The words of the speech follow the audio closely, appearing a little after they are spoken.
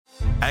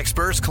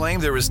Experts claim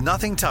there is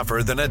nothing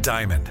tougher than a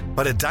diamond.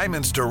 But at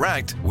Diamonds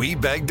Direct, we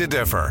beg to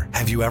differ.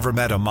 Have you ever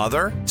met a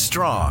mother?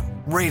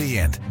 Strong,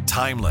 radiant,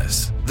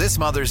 timeless. This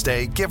Mother's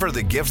Day, give her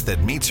the gift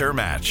that meets her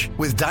match.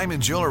 With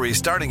diamond jewelry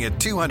starting at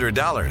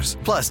 $200.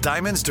 Plus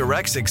Diamonds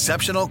Direct's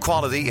exceptional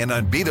quality and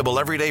unbeatable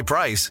everyday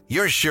price,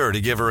 you're sure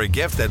to give her a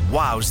gift that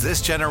wows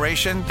this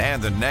generation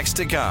and the next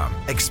to come.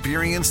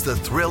 Experience the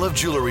thrill of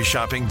jewelry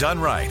shopping done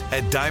right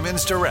at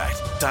Diamonds Direct.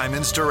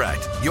 Diamonds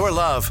Direct. Your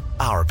love,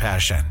 our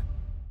passion.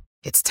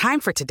 It's time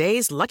for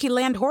today's Lucky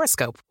Land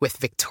horoscope with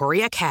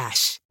Victoria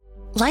Cash.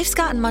 Life's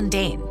gotten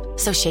mundane,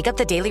 so shake up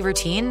the daily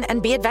routine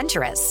and be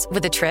adventurous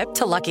with a trip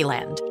to Lucky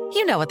Land.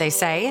 You know what they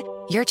say,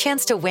 your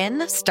chance to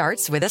win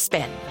starts with a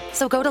spin.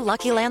 So go to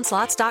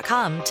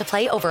LuckyLandSlots.com to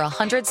play over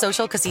 100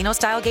 social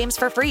casino-style games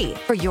for free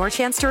for your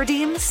chance to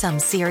redeem some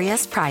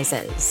serious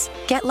prizes.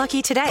 Get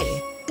lucky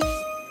today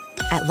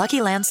at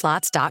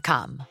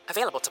LuckyLandSlots.com.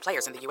 Available to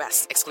players in the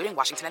U.S., excluding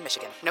Washington and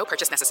Michigan. No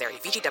purchase necessary.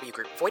 VGW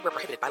Group. Void where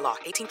prohibited by law.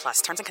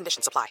 18+. Terms and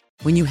conditions apply.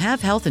 When you have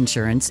health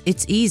insurance,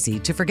 it's easy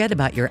to forget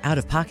about your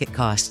out-of-pocket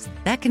costs.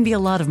 That can be a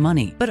lot of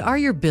money. But are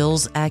your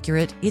bills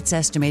accurate? It's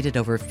estimated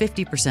over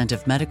 50%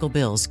 of medical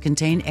bills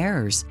contain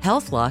errors.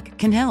 HealthLock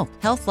can help.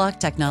 HealthLock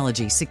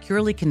technology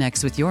securely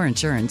connects with your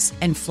insurance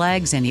and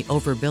flags any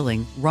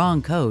overbilling,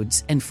 wrong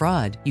codes, and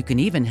fraud. You can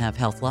even have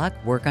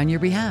HealthLock work on your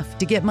behalf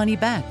to get money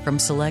back from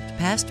select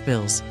past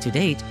bills. To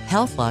date,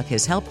 HealthLock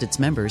has helped its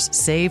members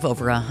save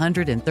over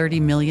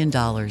 $130 million.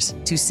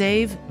 To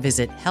save,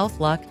 visit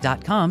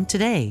healthlock.com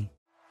today.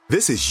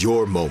 This is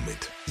your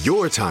moment,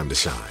 your time to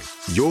shine,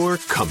 your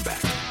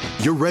comeback.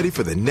 You're ready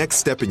for the next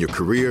step in your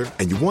career,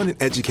 and you want an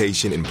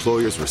education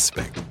employers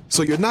respect.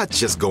 So you're not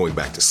just going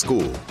back to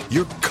school,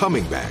 you're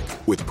coming back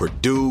with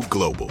Purdue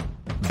Global.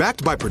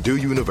 Backed by Purdue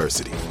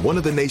University, one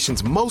of the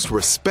nation's most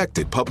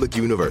respected public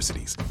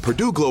universities,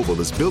 Purdue Global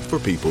is built for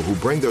people who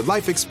bring their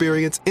life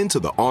experience into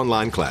the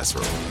online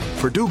classroom.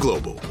 Purdue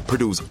Global,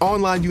 Purdue's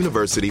online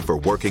university for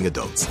working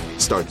adults.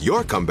 Start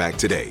your comeback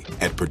today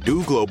at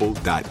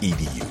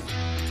purdueglobal.edu.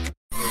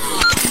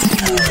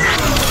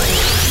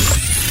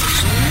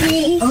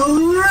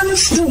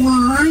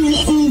 Armstrong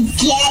and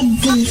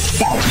Getty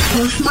Stuff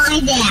with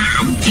my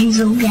dad,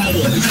 Enzo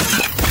Getty.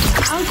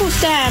 Uncle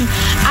Sam,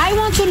 I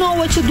want to know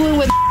what you're doing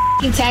with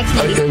tax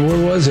money.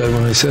 Where was I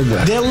when I said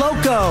that? They're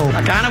loco.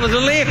 I kind of was a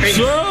lippy.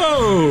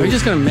 So, are you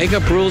just going to make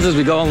up rules as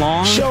we go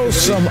along? Show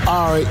some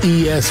RESPICT.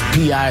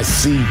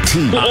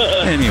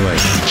 Anyway,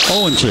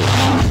 0-2.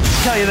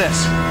 Tell you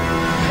this.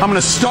 I'm going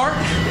to start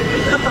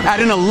at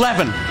an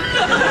 11.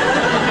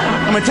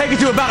 I'm going to take it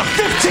to about a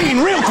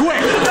 15 real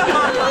quick.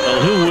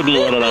 Well, who wouldn't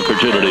want an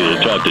opportunity to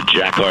talk to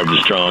Jack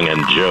Armstrong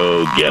and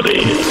Joe Getty?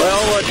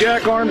 Well,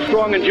 Jack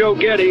Armstrong and Joe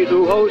Getty,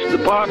 who host the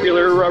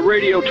popular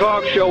radio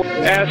talk show,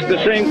 ask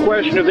the same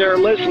question of their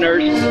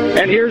listeners,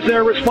 and here's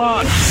their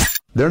response.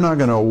 They're not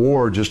going to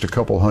award just a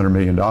couple $100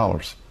 million.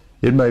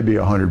 It may be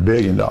 $100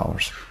 billion.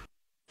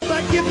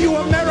 I give you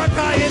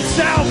America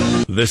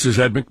itself. This is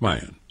Ed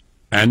McMahon.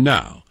 And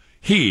now,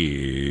 here's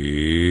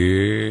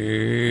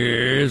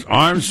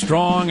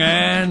Armstrong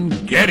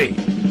and Getty.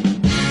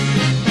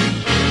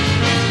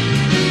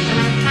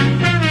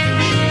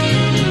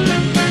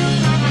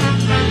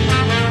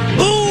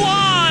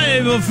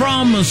 Live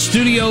from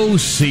Studio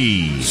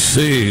C.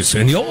 Si,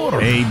 senor.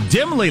 A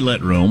dimly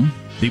lit room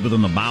deep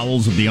within the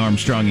bowels of the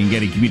Armstrong and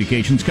Getty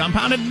Communications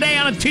compound. And today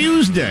on a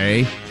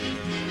Tuesday,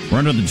 we're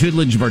under the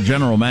tutelage of our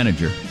general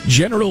manager,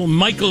 General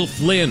Michael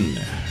Flynn,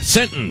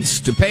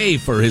 sentenced to pay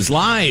for his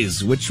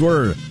lies, which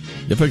were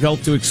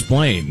difficult to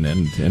explain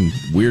and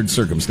weird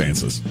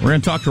circumstances. We're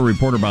going to talk to a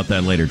reporter about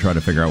that later, try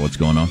to figure out what's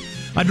going on.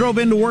 I drove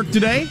into work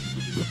today,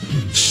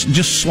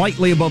 just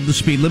slightly above the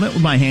speed limit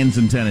with my hands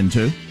in 10 and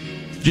 2.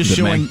 Just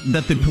showing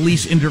that the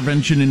police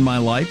intervention in my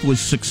life was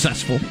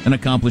successful and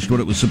accomplished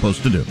what it was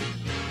supposed to do.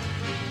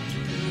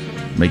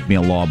 Make me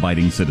a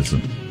law-abiding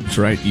citizen. That's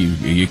right.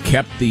 You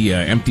kept the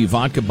empty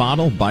vodka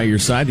bottle by your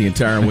side the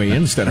entire way in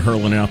instead of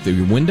hurling it out the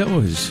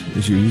window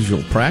as your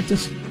usual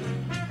practice.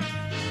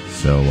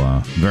 So,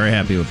 very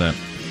happy with that.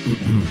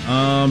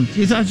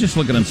 Geez, I was just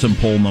looking at some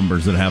poll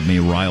numbers that have me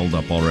riled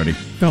up already.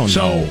 Oh,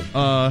 so,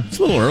 no. It's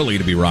a little early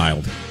to be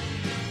riled.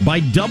 By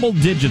double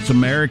digits,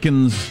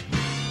 Americans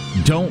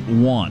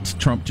don't want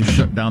Trump to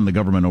shut down the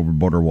government over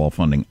border wall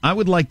funding. I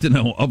would like to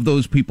know, of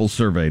those people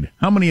surveyed,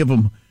 how many of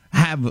them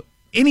have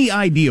any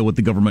idea what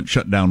the government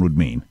shutdown would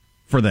mean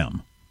for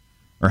them?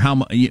 Or how,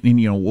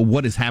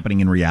 what is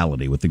happening in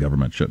reality with the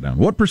government shutdown?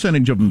 What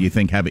percentage of them do you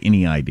think have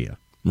any idea?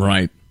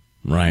 Right.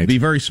 It'd be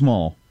very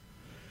small.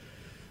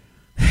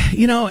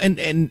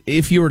 And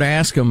if you were to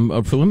ask them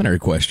a preliminary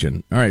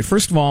question, all right,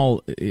 first of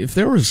all, if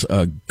there was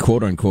a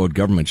quote-unquote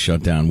government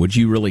shutdown, would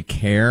you really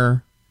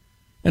care?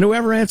 And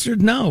whoever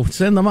answered no,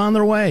 send them on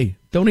their way.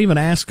 Don't even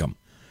ask them.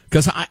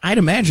 Because I'd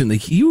imagine the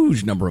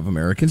huge number of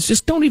Americans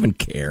just don't even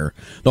care.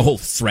 The whole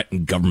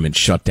threatened government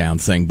shutdown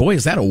thing. Boy,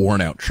 is that a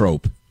worn-out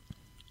trope.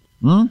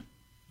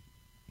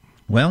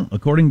 Well,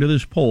 according to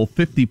this poll,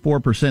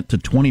 54% to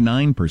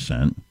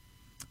 29%,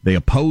 they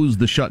oppose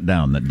the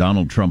shutdown that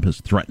Donald Trump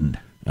has threatened.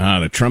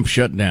 The Trump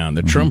shutdown.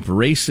 The Trump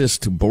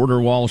racist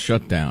border wall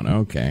shutdown.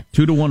 Okay.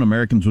 2-1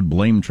 Americans would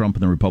blame Trump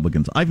and the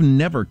Republicans. I've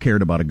never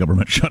cared about a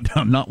government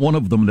shutdown. Not one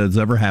of them has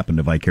ever happened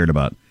if I cared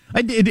about.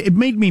 It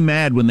made me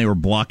mad when they were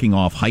blocking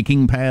off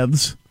hiking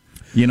paths.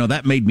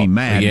 That made me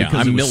mad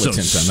because I'm it was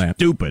militant so on that.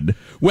 Stupid.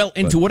 Well,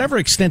 and to whatever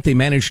extent they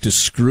managed to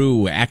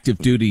screw active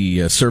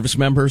duty service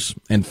members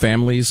and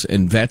families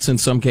and vets in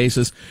some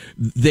cases,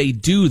 they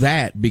do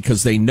that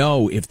because they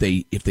know if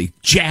they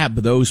jab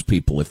those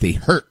people, if they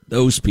hurt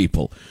those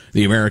people,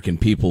 the American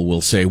people will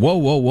say,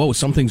 whoa,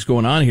 something's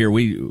going on here.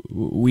 We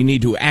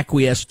need to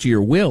acquiesce to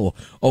your will,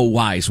 oh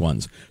wise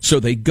ones. So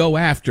they go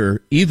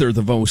after either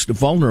the most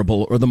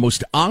vulnerable or the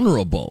most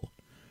honorable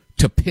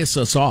to piss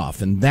us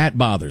off, and that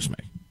bothers me.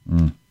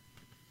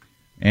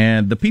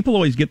 And the people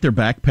always get their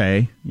back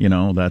pay.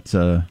 That's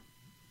a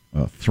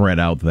thread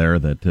out there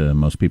that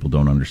most people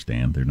don't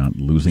understand. They're not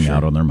losing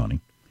out on their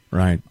money.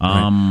 Right.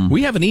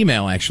 We have an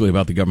email, actually,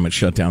 about the government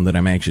shutdown that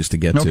I'm anxious to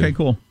get to. Okay,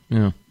 cool.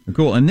 Yeah.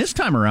 Cool. And this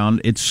time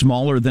around, it's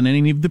smaller than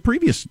any of the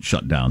previous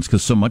shutdowns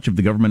because so much of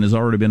the government has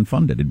already been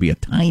funded. It'd be a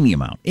tiny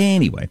amount.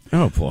 Anyway.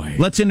 Oh, boy.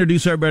 Let's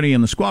introduce everybody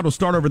in the squad. We'll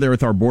start over there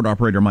with our board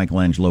operator,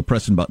 Michelangelo,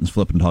 pressing buttons,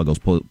 flipping toggles,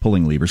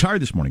 pulling levers. How are you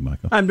this morning,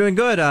 Michael? I'm doing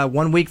good.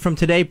 1 week from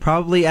today,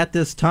 probably at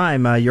this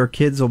time, your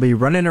kids will be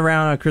running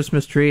around a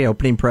Christmas tree,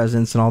 opening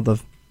presents, and all the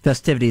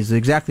festivities.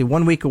 Exactly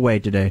 1 week away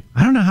today.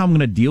 I don't know how I'm going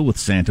to deal with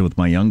Santa with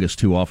my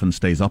youngest, who often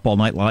stays up all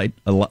night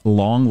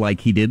long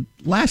like he did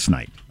last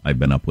night. I've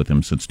been up with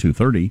him since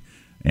 2:30,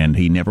 and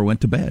he never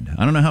went to bed.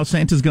 I don't know how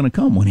Santa's going to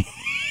come when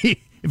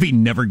if he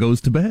never goes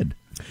to bed.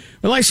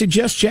 Well, I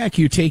suggest, Jack,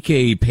 you take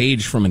a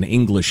page from an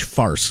English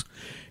farce.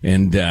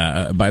 And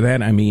by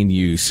that, I mean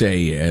you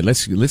say,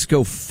 let's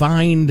go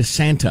find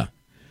Santa.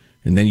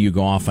 And then you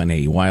go off on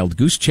a wild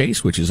goose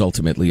chase, which is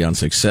ultimately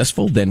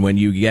unsuccessful. Then when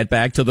you get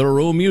back to the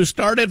room you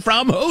started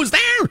from, who's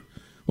there?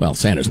 Well,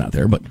 Santa's not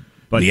there, but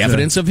the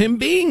evidence of him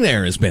being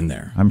there has been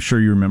there. I'm sure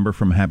you remember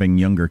from having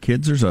younger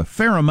kids, there's a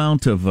fair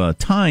amount of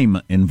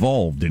time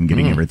involved in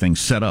getting everything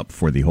set up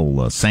for the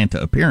whole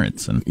Santa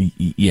appearance. And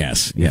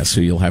Yes. So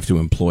you'll have to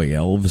employ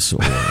elves or...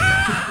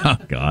 Oh,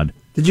 God.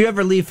 Did you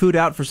ever leave food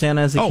out for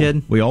Santa as a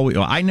kid? I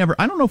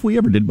don't know if we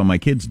ever did, but my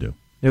kids do.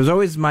 It was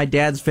always my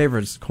dad's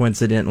favorites,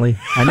 coincidentally.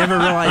 I never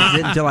realized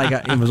it until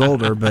I was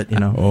older, but,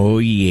 Oh,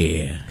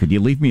 yeah. Could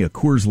you leave me a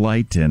Coors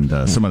Light and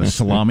some of the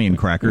salami and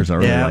crackers? I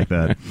really like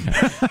that.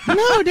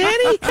 No,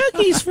 Daddy,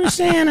 cookies for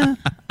Santa.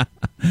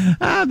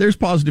 There's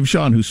Positive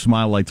Sean, whose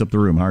smile lights up the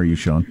room. How are you,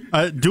 Sean?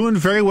 Doing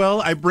very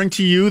well. I bring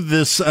to you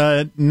this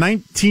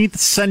 19th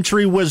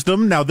century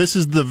wisdom. Now, this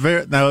is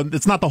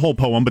it's not the whole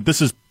poem, but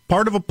this is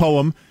part of a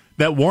poem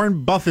that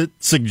Warren Buffett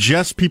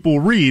suggests people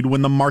read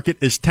when the market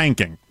is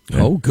tanking.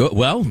 Oh, good.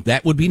 Well,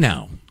 that would be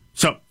now.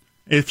 So,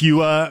 if you,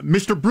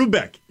 Mr.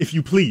 Brubeck, if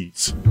you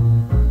please.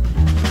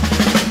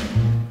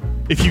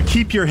 If you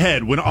keep your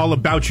head when all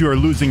about you are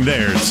losing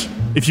theirs.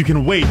 If you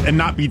can wait and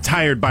not be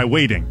tired by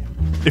waiting.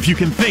 If you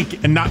can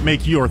think and not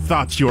make your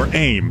thoughts your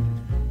aim.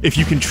 If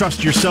you can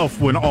trust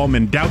yourself when all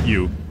men doubt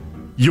you.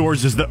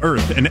 Yours is the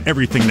earth and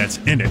everything that's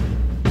in it.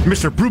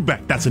 Mr.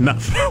 Brubeck, that's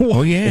enough.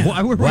 Oh, yeah.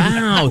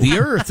 Wow, the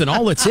earth and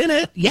all that's in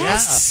it.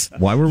 Yes. Yeah.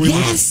 Why were we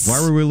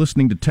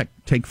listening to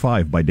Take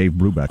 5 by Dave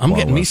Brubeck? I'm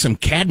getting me some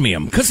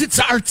cadmium, because it's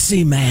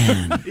artsy,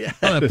 man. Yes.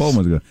 Oh, that poem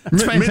was good.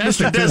 It's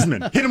fantastic. Mr.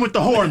 Desmond, hit him with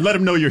the horn. Let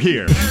him know you're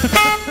here.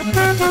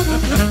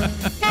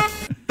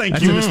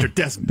 Thank you, Mr.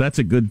 Desmond. That's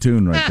a good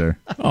tune right there.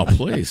 Oh,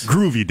 please.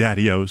 Groovy,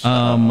 daddy-os.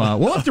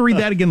 We'll have to read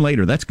that again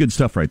later. That's good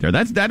stuff right there.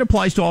 That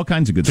applies to all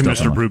kinds of good stuff.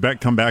 Can Mr.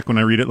 Brubeck come back when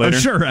I read it later?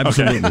 Sure,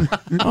 absolutely. Okay.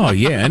 Oh,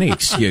 yeah, any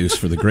excuse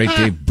for the great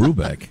Dave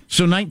Brubeck.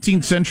 So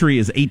 19th century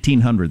is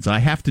 1800s. I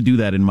have to do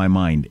that in my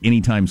mind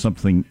anytime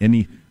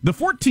the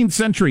 14th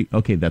century,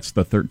 okay, that's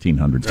the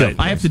 1300s. Right,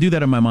 I have to do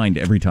that in my mind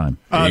every time.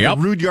 The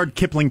Rudyard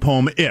Kipling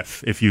poem,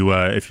 if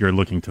you're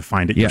looking to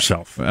find it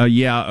yourself.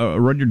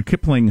 Rudyard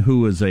Kipling,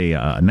 who was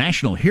a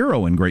national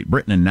hero in Great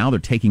Britain, and now they're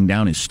taking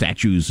down his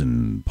statues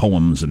and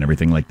poems and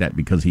everything like that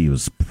because he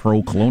was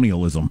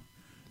pro-colonialism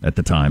at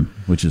the time,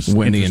 which is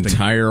when the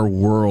entire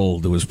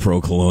world was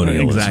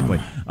pro-colonialism. Exactly.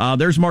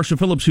 There's Marshall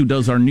Phillips, who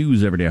does our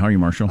news every day. How are you,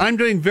 Marshall? I'm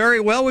doing very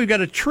well. We've got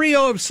a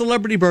trio of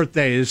celebrity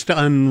birthdays to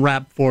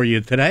unwrap for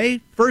you today.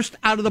 First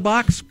out of the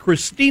box,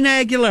 Christina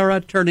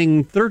Aguilera,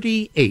 turning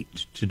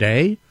 38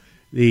 today.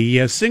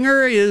 The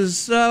singer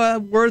is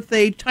worth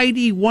a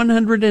tidy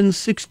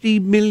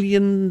 $160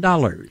 million.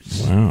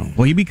 Wow.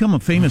 Well, you become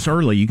famous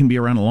early. You can be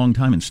around a long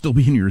time and still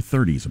be in your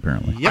 30s,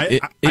 apparently.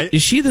 Yep.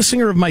 Is she the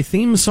singer of my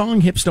theme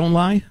song, Hips Don't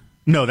Lie?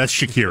 No, that's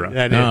Shakira.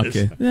 That is.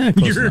 Okay. Yeah,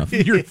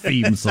 your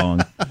theme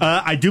song.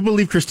 I do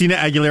believe Christina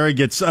Aguilera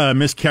gets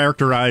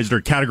mischaracterized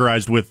or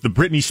categorized with the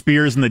Britney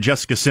Spears and the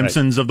Jessica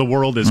Simpsons of the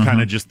world as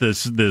kind of just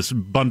this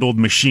bundled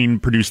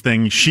machine-produced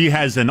thing. She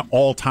has an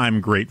all-time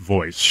great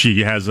voice.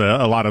 She has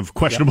a lot of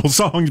questionable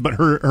songs, but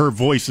her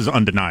voice is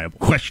undeniable.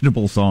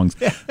 Questionable songs.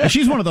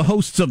 She's one of the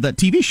hosts of that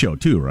TV show,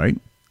 too, right?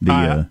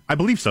 I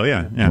believe so,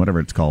 yeah. Whatever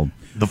it's called.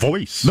 The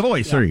Voice. The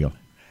Voice, there you go.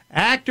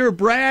 Actor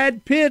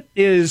Brad Pitt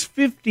is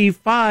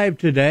 55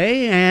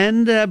 today,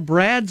 and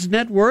Brad's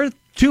net worth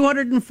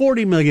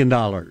 $240 million.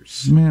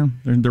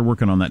 Man, they're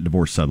working on that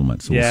divorce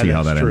settlement, so we'll see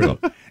how that ends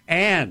up.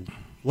 And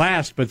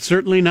last but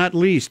certainly not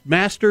least,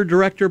 master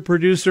director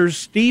producer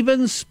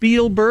Steven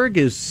Spielberg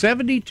is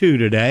 72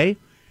 today.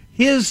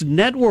 His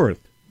net worth,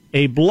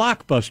 a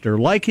blockbuster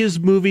like his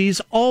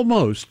movies,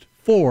 almost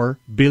 $4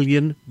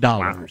 billion.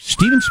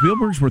 Steven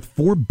Spielberg's worth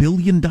 $4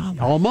 billion.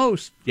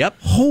 Almost. Yep.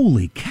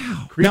 Holy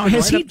cow! Now,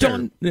 has he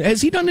done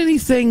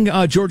anything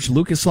George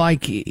Lucas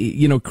like?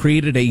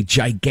 Created a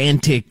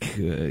gigantic,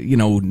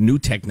 new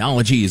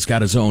technology. He's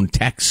got his own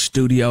tech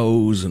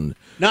studios and.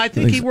 No, I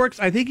think he works.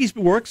 I think he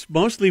works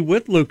mostly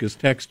with Lucas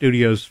Tech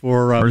Studios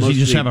for. Or does he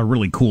just have a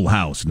really cool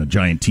house and a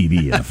giant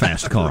TV and a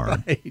fast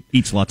car? Right.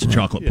 Eats lots of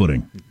chocolate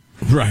pudding.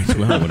 Right.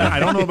 Well, I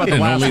don't know about the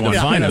last only one. The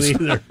finest.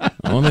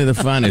 Only the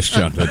finest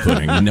chocolate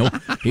pudding.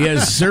 He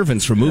has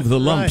servants remove the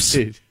lumps.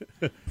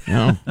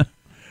 Right.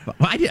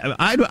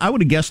 I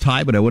would have guessed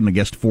high, but I wouldn't have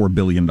guessed $4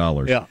 billion.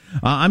 Yeah.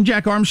 I'm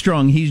Jack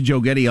Armstrong. He's Joe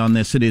Getty on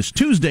this. It is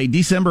Tuesday,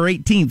 December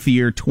 18th, the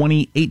year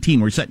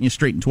 2018. We're setting you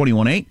straight in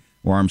 21.8.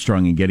 We're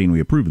Armstrong and Getty, and we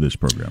approve of this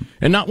program.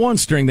 And not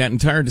once during that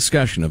entire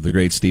discussion of the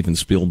great Steven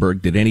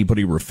Spielberg did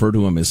anybody refer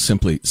to him as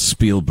simply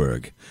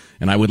Spielberg.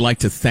 And I would like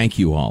to thank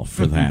you all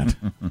for that.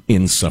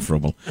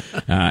 Insufferable.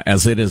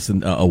 As it is,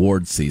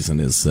 award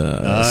season is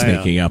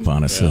sneaking up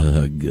on us.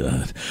 Yeah.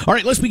 God. All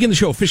right, let's begin the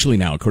show officially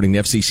now, according to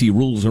FCC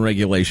rules and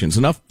regulations.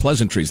 Enough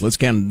pleasantries. Let's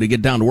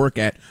get down to work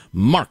at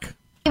Mark.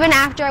 Even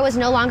after I was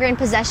no longer in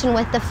possession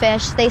with the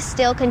fish, they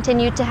still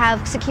continued to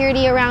have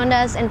security around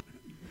us. And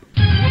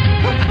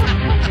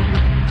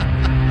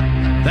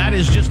that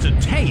is just a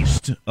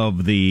taste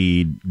of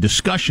the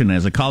discussion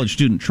as a college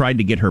student tried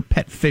to get her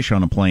pet fish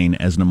on a plane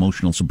as an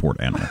emotional support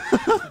animal.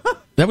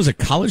 That was a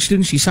college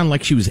student? She sounded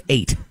like she was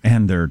 8.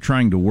 And they're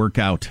trying to work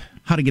out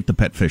how to get the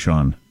pet fish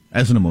on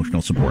as an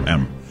emotional support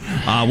animal.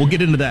 We'll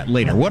get into that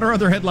later. What are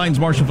other headlines,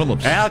 Marshall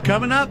Phillips?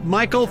 Coming up,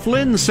 Michael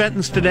Flynn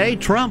sentenced today.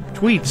 Trump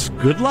tweets,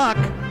 good luck.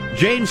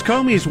 James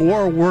Comey's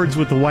war of words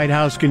with the White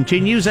House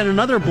continues, and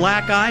another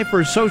black eye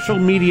for social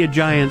media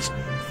giants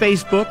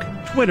Facebook,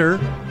 Twitter,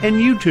 and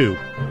YouTube.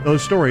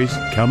 Those stories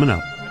coming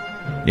up.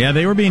 Yeah,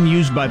 they were being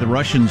used by the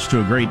Russians to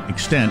a great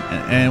extent,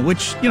 and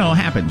which,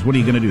 happens. What are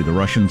you going to do? The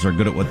Russians are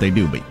good at what they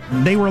do, but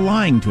they were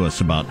lying to us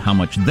about how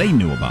much they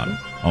knew about it,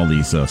 all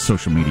these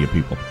social media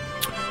people.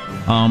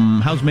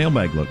 How's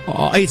Mailbag look?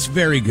 Oh, it's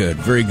very good,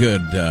 very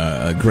good.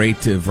 A great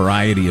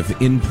variety of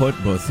input,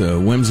 both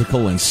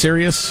whimsical and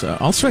serious.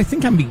 Also, I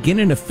think I'm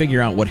beginning to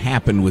figure out what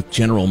happened with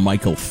General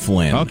Michael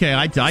Flynn. Okay,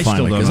 I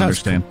still don't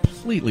understand. I was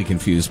completely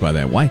confused by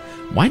that. Why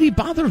did he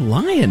bother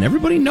lying?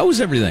 Everybody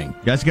knows everything.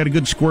 Guy's got a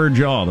good square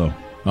jaw, though.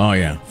 Oh,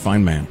 yeah,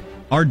 fine man.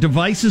 Are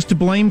devices to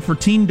blame for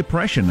teen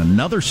depression?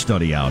 Another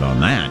study out on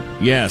that.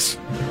 Yes.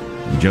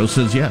 Joe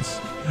says yes.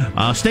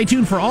 Stay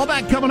tuned for all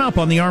that coming up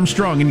on the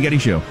Armstrong and Getty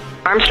Show.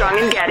 Armstrong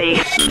and Getty.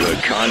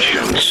 The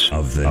conscience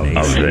of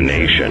the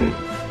nation.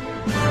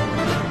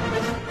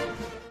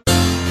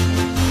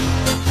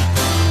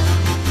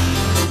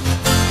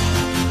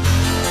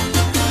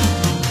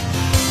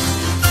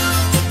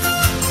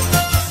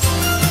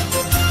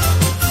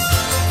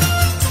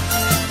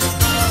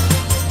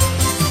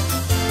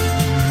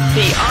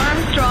 The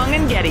Armstrong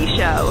and Getty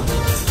Show.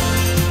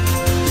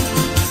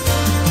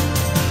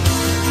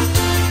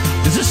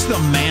 Is this the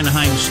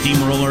Mannheim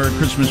Steamroller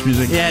Christmas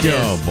music? Yeah, it is.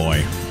 Oh,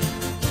 boy.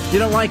 You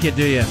don't like it,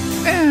 do you?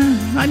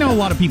 I know a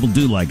lot of people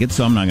do like it,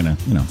 so I'm not going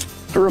to,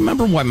 I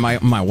remember when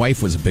my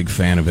wife was a big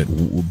fan of it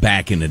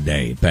back in the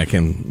day, back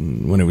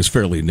in when it was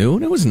fairly new,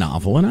 and it was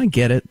novel, and I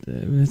get it.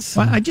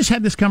 I just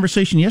had this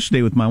conversation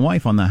yesterday with my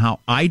wife on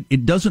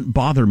it doesn't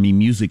bother me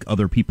music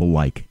other people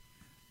like.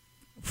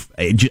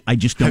 I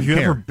just don't care.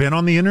 Have you ever been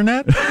on the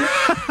internet?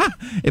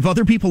 If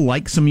other people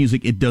like some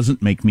music, it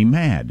doesn't make me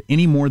mad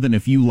any more than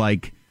if you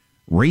like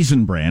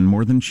Raisin Bran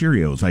more than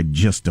Cheerios. I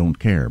just don't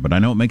care. But I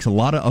know it makes a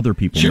lot of other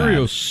people mad.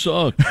 Cheerios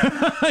suck.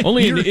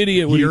 Only an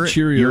idiot would eat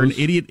Cheerios. You're an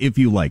idiot if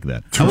you like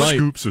that. Two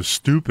scoops of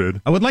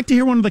stupid. I would like to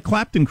hear one of the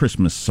Clapton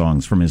Christmas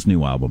songs from his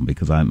new album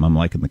because I'm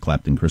liking the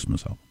Clapton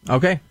Christmas album.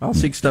 Okay, I'll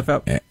seek stuff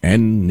out.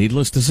 And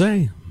needless to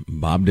say,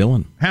 Bob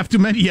Dylan.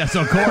 Yes,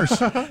 of course.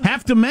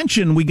 Have to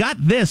mention, we got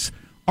this.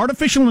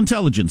 Artificial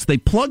intelligence. They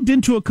plugged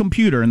into a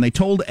computer and they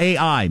told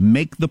AI,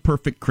 make the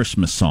perfect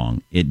Christmas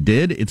song. It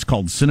did. It's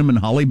called Cinnamon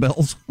Holly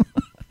Bells.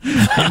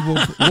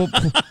 And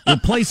we'll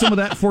play some of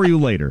that for you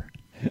later.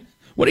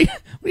 What are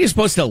you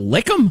supposed to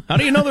lick them? How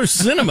do you know they're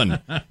cinnamon?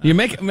 You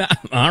make them.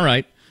 All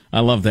right. I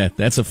love that.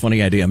 That's a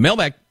funny idea.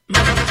 Mailbag.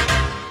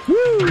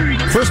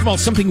 First of all,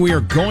 something we are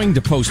going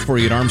to post for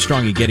you at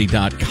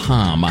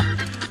ArmstrongandGetty.com.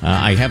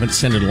 I haven't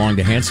sent it along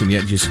to Hanson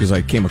yet just because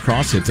I came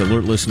across it.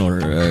 Alert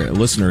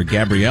listener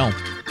Gabrielle,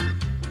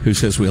 who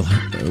says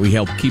we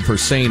help keep her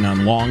sane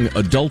on long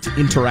adult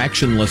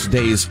interactionless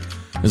days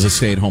as a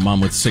stay-at-home mom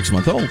with a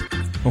 6-month-old.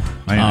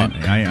 Oh,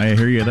 I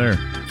hear you there.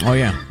 Oh,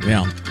 yeah.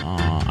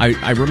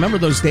 I remember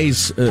those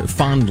days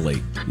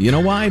fondly. You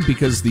know why?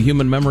 Because the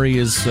human memory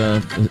is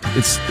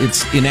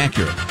it's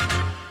inaccurate.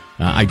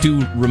 I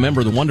do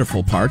remember the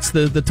wonderful parts.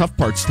 The tough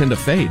parts tend to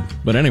fade.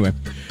 But anyway,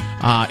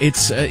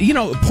 It's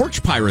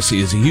porch piracy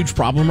is a huge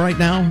problem right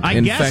now. I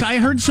guess I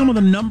heard some of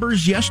the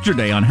numbers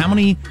yesterday on how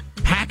many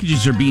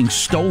packages are being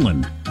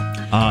stolen.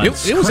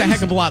 It was a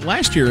heck of a lot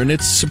last year, and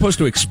it's supposed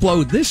to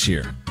explode this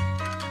year.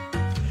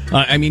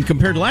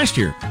 Compared to last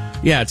year,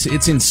 yeah,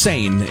 it's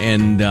insane.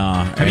 And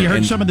have you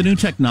heard some of the new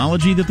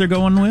technology that they're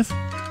going with?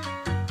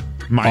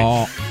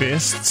 My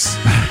fists.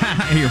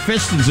 Your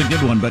fist is a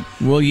good one, but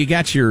you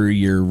got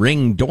your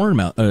Ring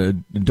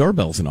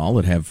doorbells and all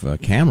that have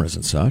cameras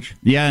and such.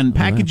 Yeah, and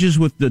packages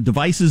with the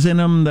devices in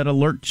them that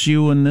alerts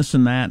you and this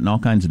and that and all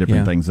kinds of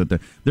different things. That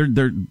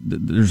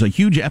there's a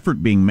huge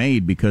effort being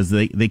made because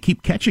they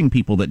keep catching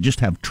people that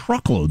just have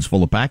truckloads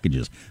full of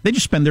packages. They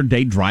just spend their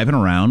day driving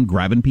around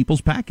grabbing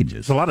people's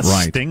packages. There's a lot of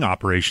sting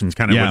operations,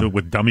 kind of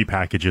with dummy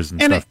packages and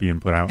stuff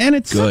being put out. And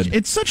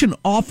it's such an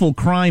awful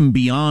crime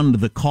beyond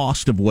the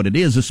cost of what it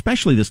is,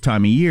 especially this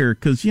time of year,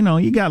 because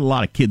you got a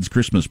lot of kids'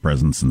 Christmas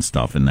presents and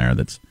stuff in there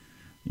that's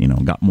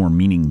got more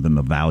meaning than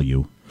the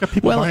value. Got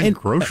people buying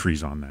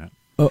groceries on that.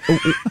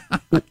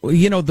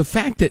 The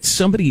fact that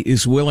somebody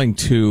is willing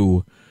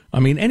to,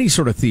 any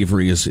sort of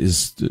thievery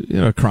is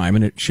a crime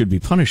and it should be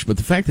punished, but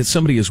the fact that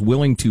somebody is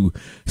willing to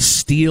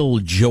steal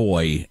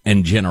joy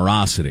and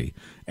generosity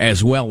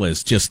as well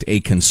as just a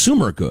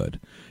consumer good,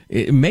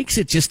 it makes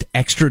it just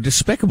extra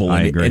despicable.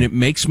 I agree. And it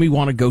makes me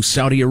want to go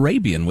Saudi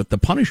Arabian with the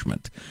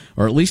punishment,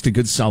 or at least a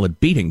good solid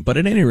beating. But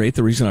at any rate,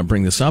 the reason I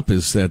bring this up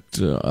is that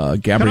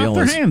Gabrielle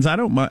cut off their hands. I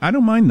don't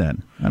mind that.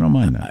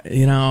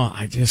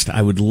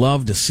 I would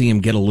love to see him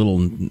get a little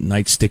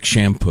nightstick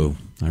shampoo.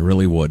 I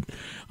really would.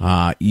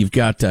 You've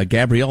got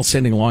Gabrielle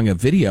sending along a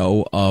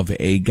video of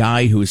a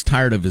guy who is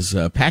tired of his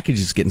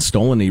packages getting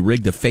stolen. He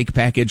rigged a fake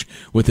package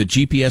with a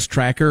GPS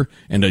tracker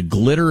and a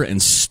glitter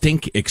and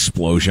stink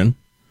explosion.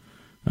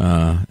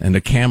 And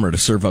a camera to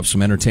serve up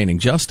some entertaining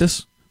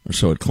justice, or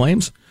so it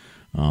claims.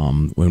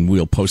 When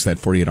we'll post that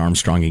for you at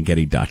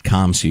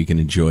ArmstrongandGetty.com so you can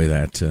enjoy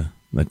that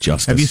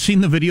justice. Have you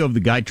seen the video of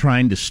the guy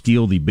trying to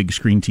steal the big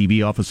screen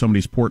TV off of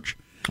somebody's porch?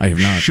 I have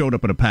not. Showed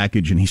up at a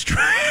package and he's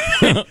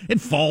trying.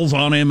 It falls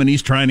on him and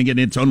he's trying to get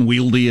it. It's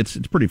unwieldy. It's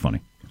pretty funny.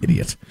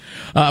 Idiot.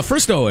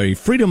 First, a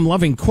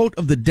freedom-loving quote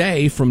of the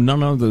day from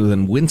none other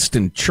than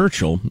Winston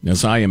Churchill,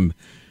 as I am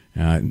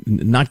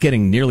not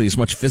getting nearly as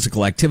much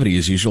physical activity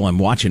as usual. I'm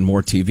watching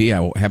more TV.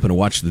 I happen to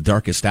watch The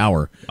Darkest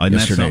Hour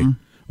yesterday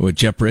with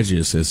Jeff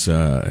Bridges as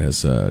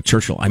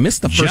Churchill. I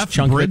missed the first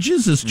chunk. Jeff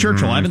Bridges as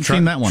Churchill. I haven't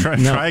seen that one.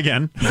 Try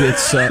again.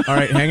 It's all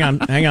right. Hang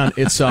on.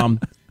 It's no,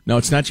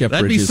 it's not Jeff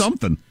That'd Bridges. That'd be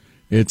something.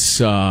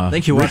 It's I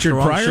think you watched Richard the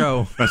wrong Pryor.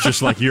 show. That's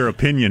just like your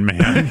opinion,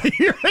 man.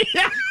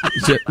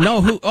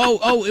 No, who?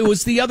 Oh, it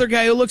was the other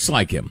guy who looks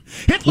like him.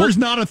 Hitler's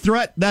not a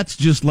threat. That's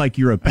just like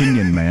your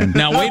opinion, man.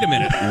 Now wait a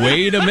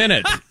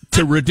minute.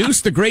 To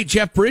reduce the great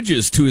Jeff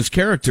Bridges to his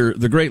character,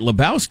 the great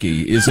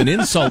Lebowski, is an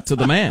insult to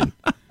the man.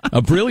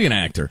 A brilliant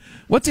actor.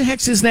 What the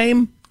heck's his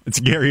name? It's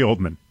Gary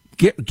Oldman.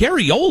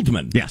 Gary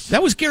Oldman? Yes.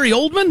 That was Gary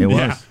Oldman? It was.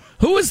 Yeah.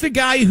 Who is the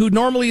guy who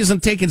normally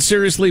isn't taken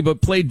seriously but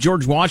played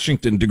George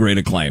Washington to great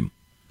acclaim?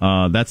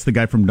 That's the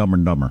guy from Dumb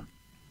and Dumber.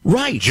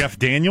 Right. Jeff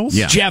Daniels?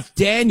 Yeah. Jeff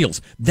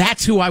Daniels.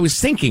 That's who I was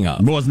thinking of.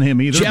 It wasn't him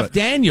either. Jeff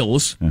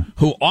Daniels,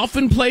 who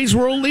often plays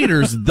world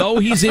leaders, though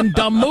he's in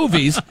dumb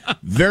movies,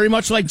 very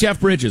much like Jeff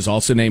Bridges,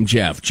 also named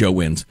Jeff. Joe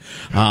wins.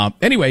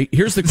 Anyway,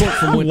 here's the quote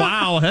from...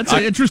 Wow, that's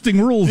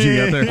interesting rules you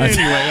got there.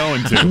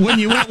 Anyway, 0-2. When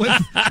you went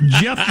with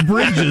Jeff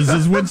Bridges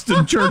as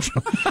Winston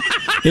Churchill.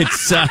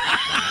 It's...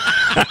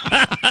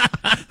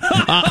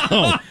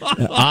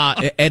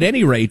 at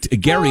any rate,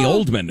 Gary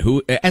Oldman,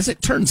 who, as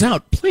it turns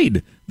out,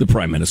 played the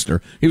Prime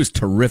Minister. He was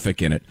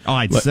terrific in it. Oh,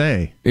 I'd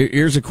say.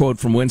 Here's a quote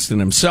from Winston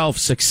himself.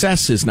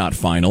 Success is not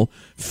final.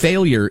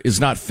 Failure is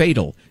not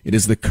fatal. It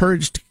is the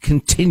courage to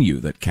continue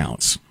that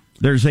counts.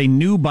 There's a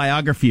new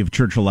biography of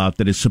Churchill out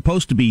that is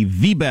supposed to be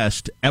the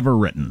best ever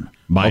written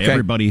by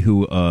everybody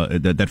who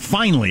that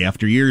finally,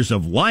 after years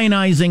of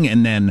lionizing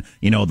and then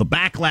the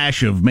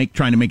backlash of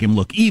trying to make him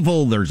look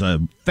evil, there's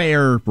a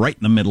fair, right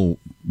in the middle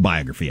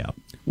biography out.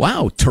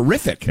 Wow,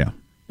 terrific! Yeah,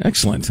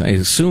 excellent. I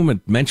assume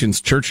it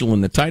mentions Churchill in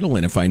the title,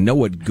 and if I know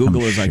what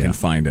Google is, I can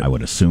find it. I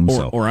would assume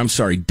so. Or I'm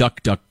sorry,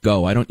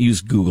 DuckDuckGo. I don't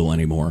use Google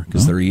anymore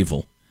because they're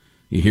evil.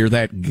 You hear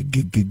that?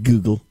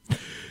 Google.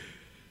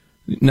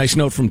 Nice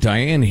note from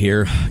Diane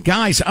here.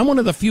 Guys, I'm one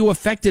of the few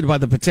affected by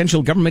the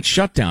potential government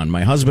shutdown.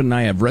 My husband and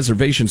I have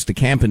reservations to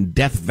camp in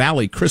Death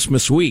Valley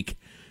Christmas week.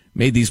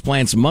 Made these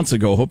plans months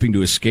ago, hoping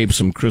to escape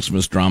some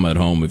Christmas drama at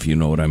home, if you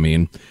know what I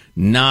mean.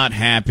 Not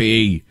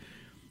happy.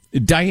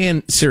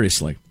 Diane,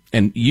 seriously,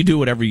 and you do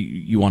whatever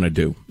you want to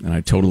do, and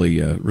I totally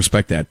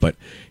respect that, but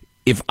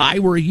if I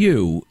were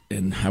you,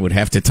 and I would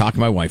have to talk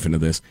my wife into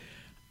this,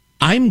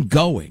 I'm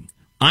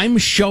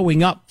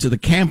showing up to the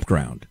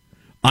campground.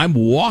 I'm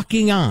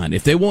walking on.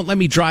 If they won't let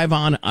me drive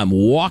on, I'm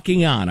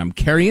walking on. I'm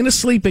carrying a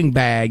sleeping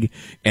bag,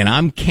 and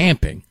I'm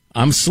camping.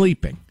 I'm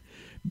sleeping.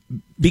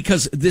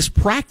 Because this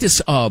practice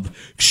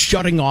of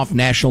shutting off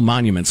national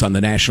monuments on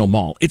the National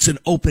Mall, it's an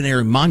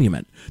open-air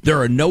monument.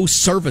 There are no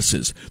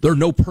services. There are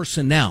no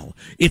personnel.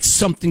 It's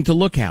something to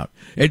look at.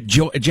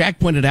 Jack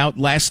pointed out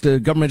last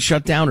government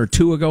shutdown or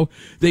two ago,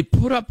 they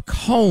put up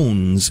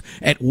cones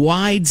at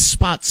wide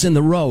spots in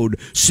the road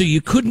so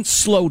you couldn't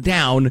slow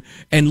down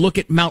and look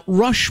at Mount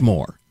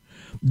Rushmore.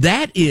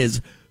 That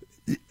is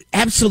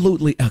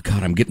absolutely, oh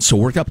God, I'm getting so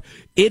worked up.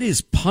 It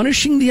is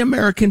punishing the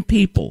American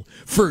people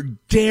for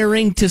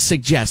daring to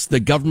suggest the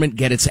government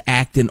get its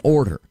act in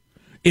order.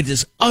 It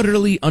is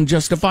utterly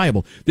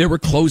unjustifiable. They were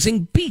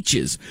closing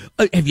beaches.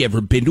 Have you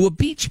ever been to a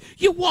beach?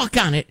 You walk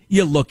on it,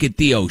 you look at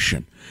the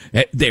ocean.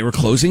 They were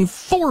closing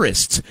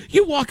forests.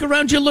 You walk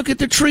around, you look at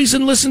the trees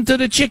and listen to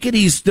the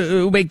chickadees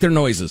make their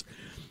noises.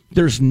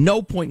 There's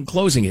no point in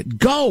closing it.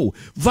 Go,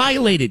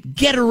 violate it,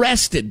 get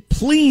arrested,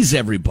 please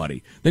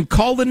everybody. Then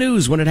call the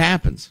news when it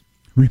happens.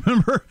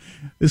 Remember,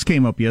 this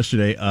came up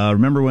yesterday.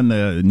 Remember when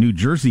the New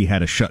Jersey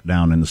had a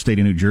shutdown in the state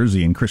of New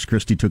Jersey and Chris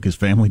Christie took his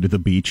family to the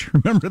beach?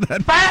 Remember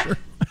that?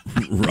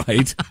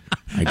 Right.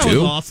 I that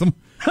do. Was awesome.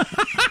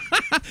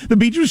 The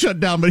beach was shut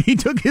down, but he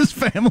took his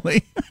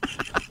family.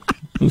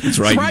 That's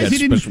right. Surprised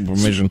you got special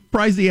permission.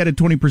 Surprised he had a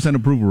 20%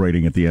 approval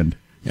rating at the end.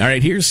 All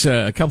right, here's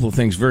a couple of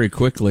things very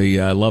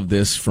quickly. I love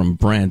this from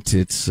Brent.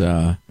 It's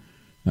the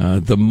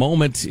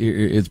moment,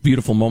 it's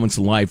beautiful moments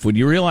in life. When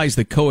you realize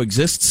the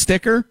coexist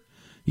sticker,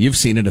 you've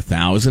seen it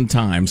 1,000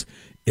 times.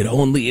 It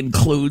only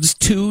includes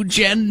 2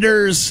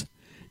 genders.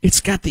 It's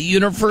got the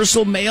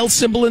universal male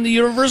symbol and the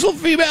universal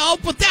female,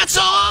 but that's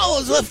all.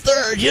 As if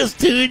there are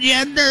just 2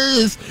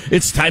 genders.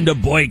 It's time to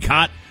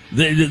boycott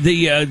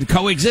the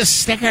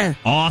coexist sticker.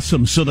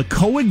 Awesome. So the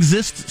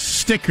coexist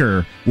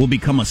sticker will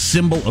become a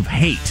symbol of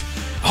hate.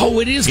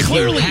 Oh, it is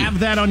clearly. If you have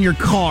that on your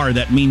car,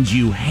 that means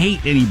you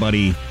hate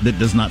anybody that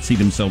does not see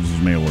themselves as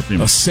male or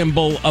female. A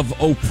symbol of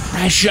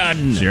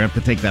oppression. So you have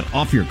to take that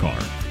off your car.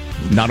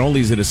 Not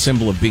only is it a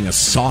symbol of being a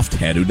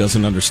softhead who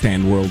doesn't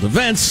understand world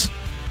events,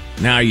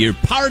 now you're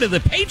part of the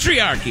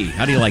patriarchy.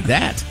 How do you like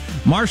that?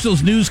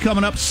 Marshall's news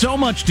coming up. So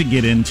much to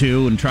get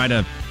into and try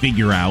to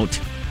figure out.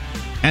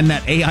 And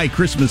that AI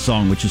Christmas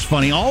song, which is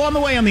funny. All on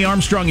the way on the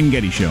Armstrong and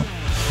Getty Show.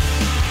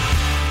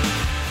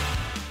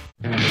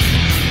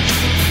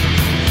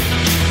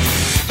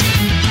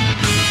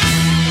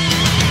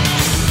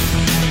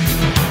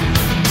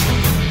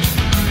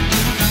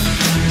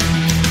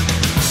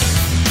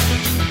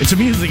 It's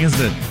amusing,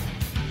 isn't it?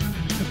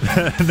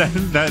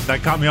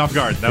 that caught me off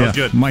guard. That was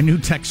good. My new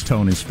text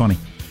tone is funny.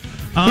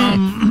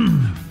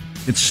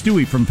 It's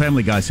Stewie from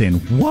Family Guy saying,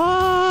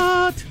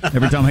 "What?"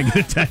 every time I get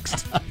a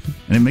text.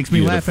 And it makes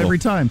me laugh every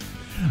time.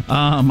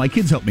 My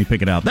kids help me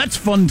pick it out. That's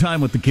fun time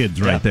with the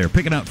kids right there,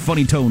 picking out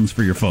funny tones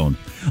for your phone.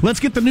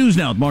 Let's get the news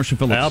now with Marshall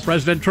Phillips. Well,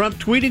 President Trump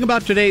tweeting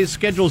about today's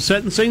scheduled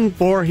sentencing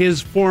for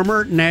his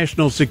former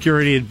national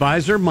security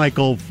advisor,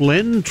 Michael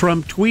Flynn.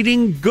 Trump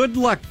tweeting, "Good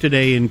luck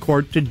today in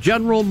court to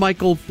General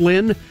Michael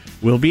Flynn.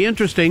 Will be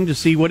interesting to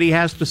see what he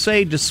has to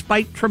say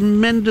despite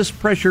tremendous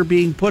pressure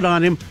being put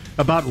on him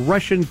about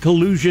Russian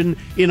collusion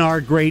in our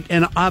great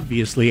and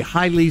obviously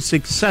highly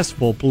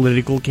successful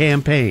political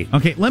campaign."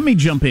 Okay, let me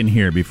jump in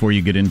here before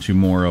you get into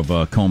more of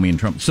Comey and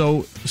Trump.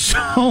 So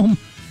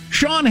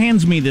Sean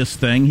hands me this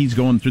thing. He's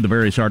going through the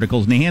various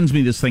articles, and he hands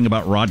me this thing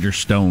about Roger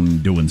Stone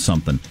doing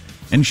something.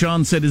 And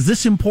Sean said, "Is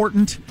this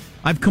important?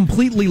 I've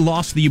completely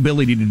lost the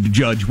ability to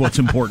judge what's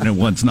important and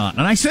what's not."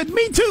 And I said,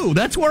 "Me too.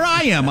 That's where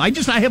I am. I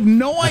have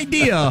no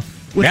idea."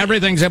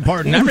 Everything's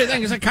important.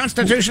 Everything is a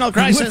constitutional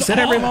crisis at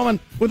every moment.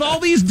 With all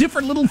these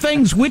different little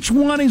things, which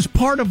one is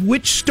part of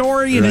which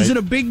story, and is it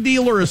a big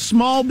deal or a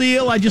small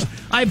deal?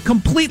 I've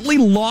completely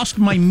lost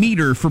my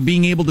meter for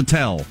being able to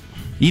tell.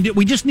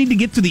 We just need to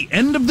get to the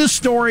end of this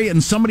story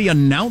and somebody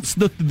announce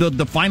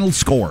the final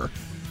score.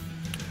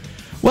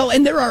 Well,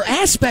 and there are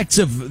aspects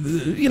of,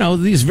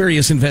 these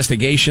various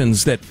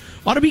investigations that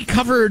ought to be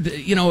covered,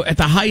 at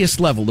the highest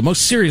level, the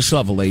most serious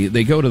level.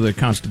 They go to the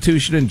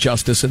Constitution and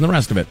justice and the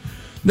rest of it.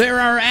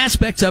 There are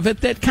aspects of it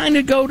that kind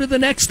of go to the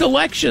next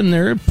election.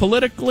 They're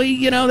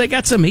politically, they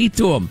got some heat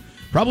to them.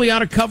 Probably ought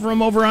to cover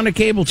them over on the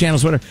cable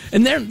channels, whatever.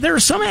 And there are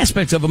some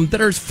aspects of them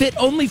that are fit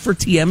only for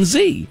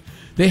TMZ.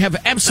 They have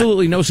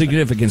absolutely no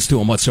significance to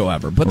them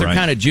whatsoever, but they're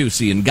kind of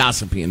juicy and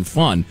gossipy and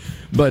fun.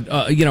 But,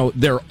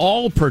 they're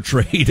all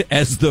portrayed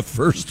as the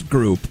first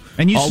group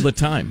all the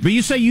time. But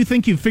you say you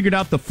think you've figured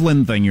out the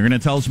Flynn thing. You're going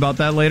to tell us about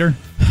that later?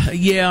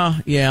 Yeah.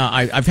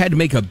 I've had to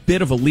make a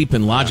bit of a leap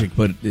in logic,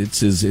 but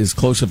it's as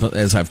close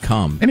as I've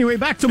come. Anyway,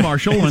 back to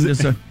Marshall.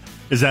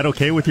 Is that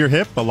okay with your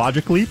hip, a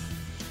logic leap?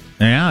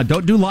 Yeah,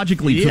 don't do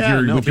logic leaps with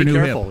your new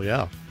careful, hip.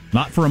 Yeah.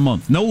 Not for a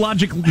month. No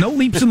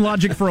leaps in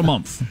logic for a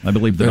month, I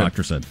believe the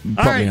doctor said.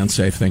 Probably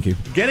unsafe, thank you.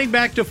 Getting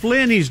back to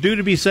Flynn, he's due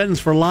to be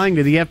sentenced for lying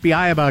to the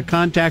FBI about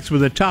contacts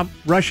with a top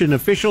Russian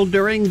official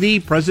during the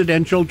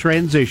presidential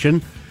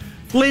transition.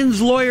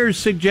 Flynn's lawyers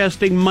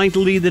suggesting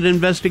mightily that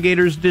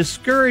investigators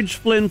discouraged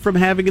Flynn from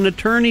having an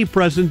attorney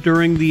present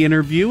during the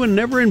interview and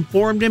never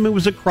informed him it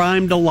was a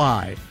crime to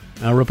lie.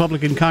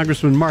 Republican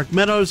Congressman Mark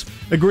Meadows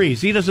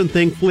agrees. He doesn't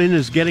think Flynn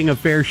is getting a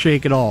fair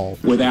shake at all.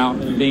 Without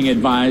being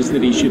advised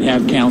that he should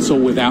have counsel,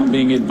 without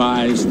being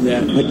advised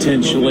that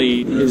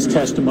potentially his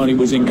testimony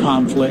was in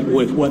conflict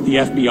with what the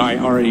FBI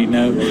already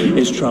know,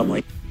 is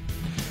troubling.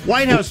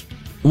 White House.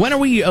 When are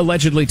we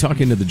allegedly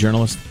talking to the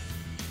journalist?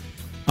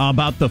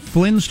 About the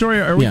Flynn story?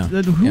 We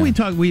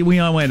talk?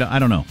 I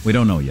don't know. We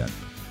don't know yet.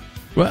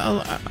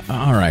 Well,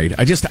 all right.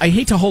 I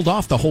hate to hold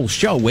off the whole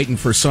show waiting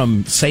for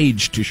some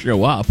sage to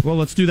show up. Well,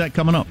 let's do that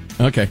coming up.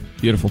 Okay,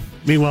 beautiful.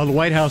 Meanwhile, the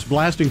White House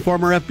blasting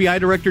former FBI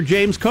Director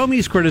James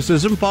Comey's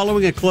criticism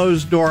following a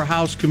closed-door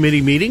House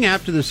committee meeting.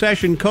 After the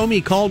session,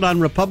 Comey called on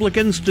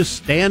Republicans to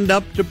stand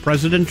up to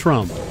President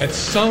Trump. At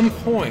some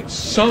point,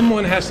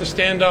 someone has to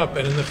stand up,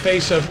 and in the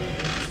face of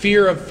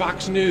fear of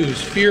Fox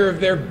News, fear of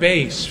their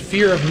base,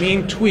 fear of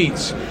mean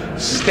tweets,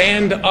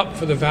 stand up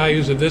for the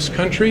values of this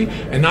country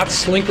and not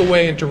slink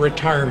away into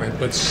retirement,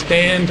 but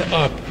stand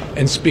up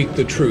and speak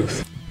the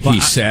truth. He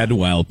said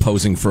while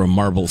posing for a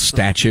marble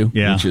statue,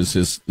 which is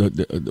his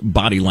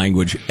body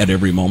language at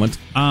every moment.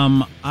 A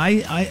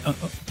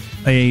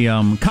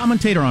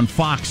commentator on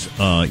Fox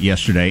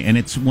yesterday, and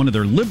it's one of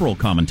their liberal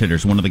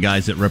commentators, one of the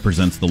guys that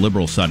represents the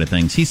liberal side of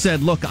things. He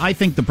said, look, I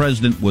think the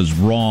president was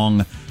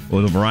wrong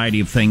with a variety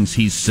of things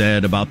he's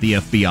said about the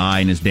FBI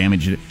and his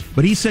damage.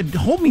 But he said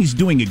Comey's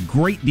doing a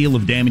great deal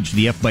of damage to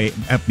the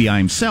FBI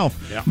himself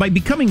by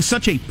becoming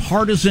such a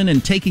partisan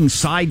and taking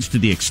sides to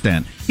the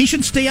extent. He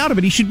should stay out of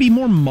it. He should be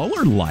more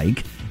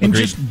Mueller-like and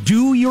just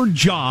do your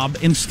job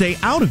and stay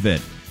out of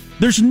it.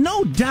 There's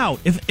no doubt,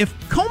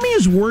 if Comey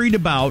is worried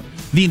about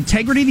the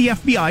integrity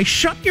of the FBI,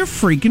 shut your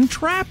freaking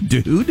trap,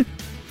 dude.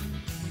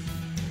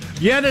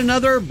 Yet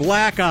another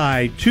black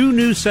eye. 2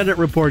 new Senate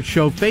reports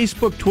show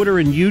Facebook, Twitter,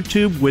 and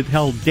YouTube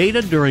withheld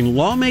data during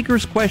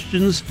lawmakers'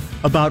 questions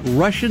about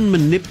Russian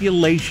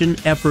manipulation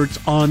efforts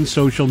on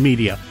social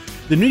media.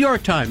 The New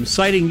York Times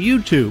citing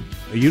YouTube,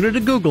 a unit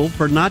of Google,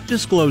 for not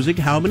disclosing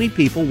how many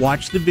people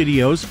watch the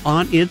videos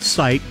on its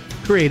site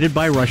created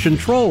by Russian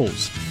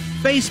trolls.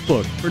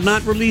 Facebook for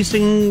not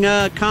releasing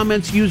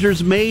comments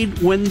users made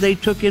when they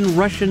took in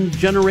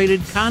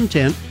Russian-generated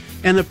content.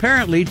 And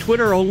apparently,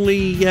 Twitter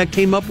only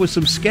came up with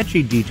some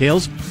sketchy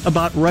details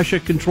about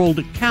Russia-controlled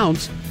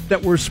accounts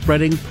that were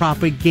spreading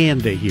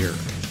propaganda here.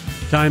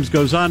 Times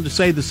goes on to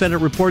say the Senate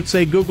reports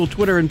say Google,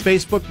 Twitter, and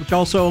Facebook, which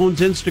also owns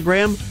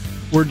Instagram,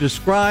 were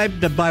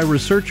described by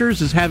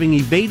researchers as having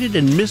evaded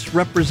and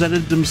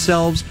misrepresented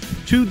themselves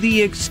to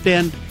the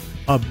extent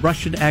of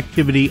Russian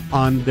activity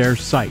on their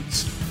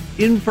sites.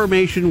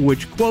 Information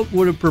which, quote,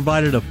 would have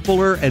provided a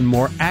fuller and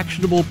more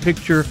actionable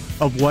picture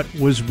of what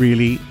was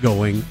really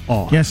going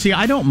on. Yeah, see,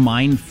 I don't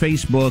mind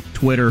Facebook,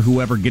 Twitter,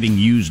 whoever getting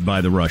used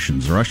by the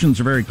Russians. The Russians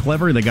are very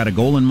clever. They got a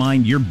goal in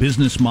mind. Your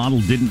business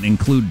model didn't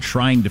include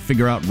trying to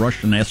figure out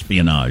Russian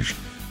espionage.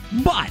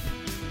 But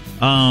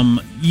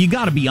you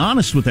got to be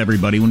honest with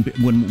everybody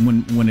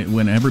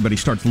when everybody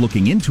starts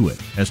looking into it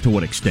as to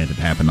what extent it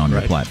happened on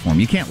your platform.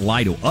 You can't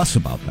lie to us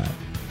about that.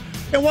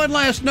 And one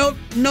last note,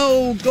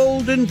 no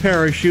golden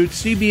parachute.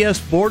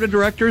 CBS Board of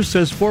Directors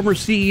says former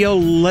CEO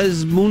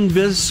Les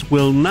Moonves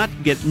will not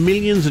get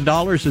millions of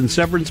dollars in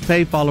severance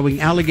pay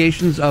following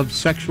allegations of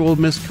sexual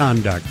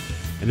misconduct.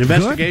 An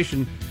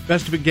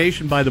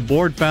investigation by the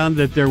board found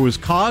that there was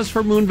cause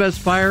for Moonves'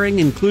 firing,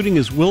 including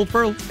his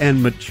willful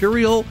and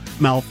material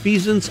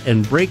malfeasance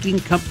and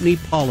breaking company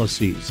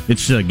policies.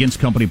 It's against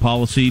company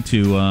policy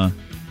to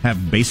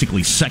have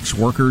basically sex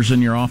workers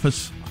in your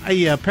office?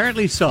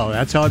 Apparently so.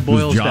 That's how it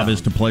boils down. Whose job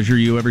is to pleasure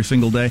you every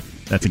single day?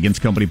 That's against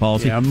company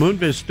policy? Yeah,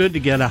 Moonves stood to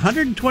get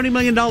 $120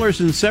 million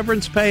in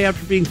severance pay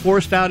after being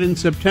forced out in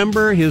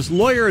September. His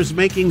lawyer is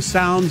making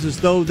sounds as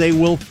though they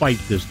will fight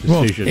this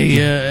decision. Well,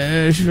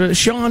 hey,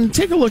 Sean,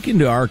 take a look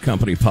into our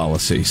company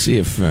policy. See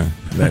if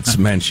that's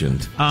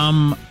mentioned.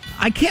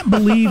 I can't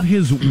believe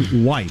his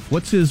wife.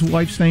 What's his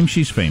wife's name?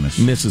 She's famous.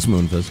 Mrs.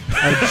 Moonves.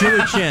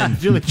 Julie Chen.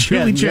 Julie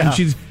Chen.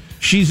 Yeah.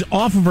 She's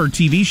off of her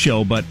TV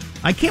show, but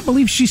I can't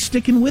believe she's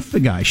sticking with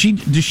the guy. She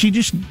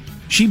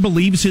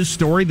believes his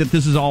story that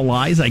this is all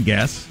lies, I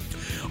guess.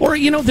 Or,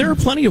 there are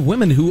plenty of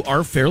women who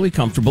are fairly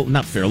comfortable,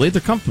 not fairly,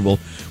 they're comfortable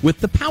with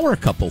the power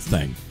couple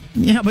thing.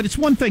 Yeah, but it's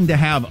one thing to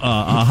have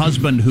a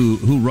husband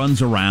who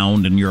runs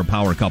around and you're a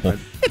power couple.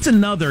 It's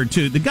another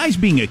to the guy's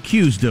being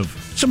accused of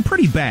some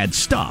pretty bad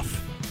stuff.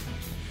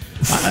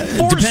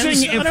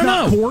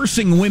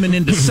 Coercing women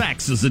into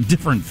sex is a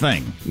different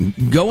thing.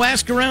 Go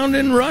ask around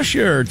in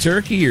Russia or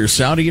Turkey or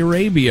Saudi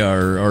Arabia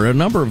or a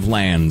number of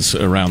lands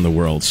around the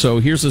world. So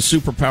here's a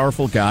super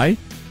powerful guy.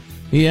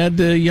 He had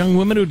young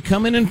women who'd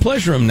come in and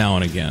pleasure him now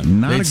and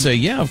again. They'd say,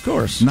 yeah, of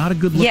course. Not a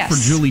good look for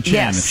Julie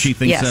Chen if she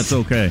thinks that's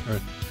okay.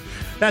 Right.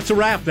 That's a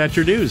wrap. That's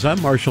your news.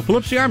 I'm Marshall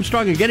Phillips, the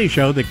Armstrong and Getty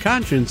Show, the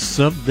conscience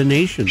of the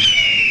nation.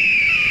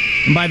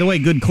 And by the way,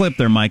 good clip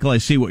there, Michael. I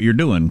see what you're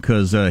doing,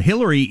 because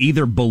Hillary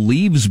either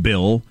believes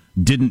Bill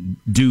didn't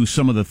do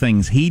some of the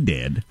things he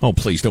did. Oh,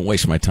 please, don't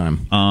waste my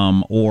time.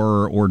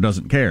 Or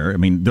doesn't care. I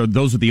mean,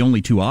 those are the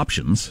only two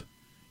options.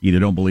 Either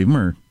don't believe him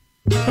or...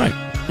 Right.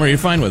 Or you're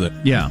fine with it.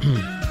 Yeah.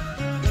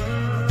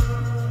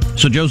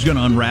 So Joe's going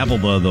to unravel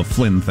the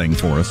Flynn thing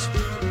for us.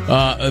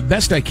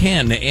 Best I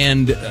can,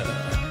 and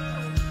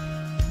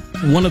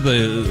one of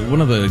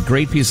the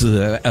great pieces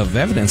of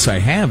evidence I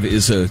have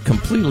is a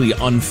completely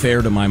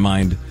unfair to my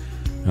mind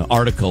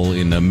article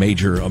in a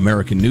major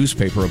American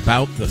newspaper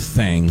about the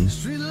thing.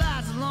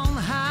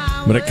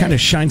 But it kind of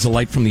shines a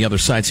light from the other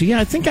side. So yeah,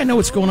 I think I know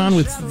what's going on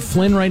with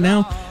Flynn right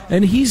now.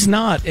 And he's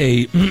not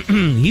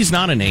he's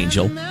not an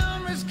angel.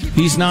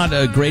 He's not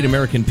a great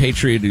American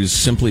patriot who's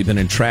simply been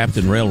entrapped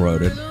and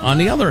railroaded. On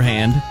the other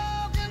hand,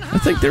 I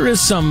think there's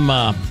some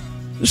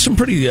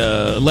pretty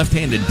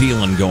left-handed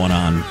dealing going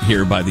on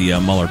here by the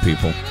Mueller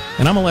people.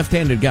 And I'm a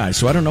left-handed guy,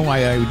 so I don't know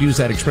why I would use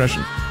that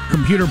expression.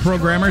 Computer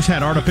programmers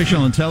had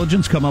artificial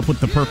intelligence come up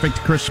with the perfect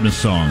Christmas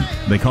song.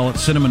 They call it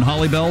Cinnamon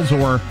Holly Bells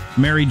or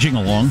Merry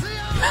Jingalong.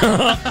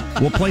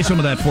 We'll play some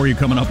of that for you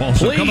coming up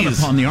also. Please. Coming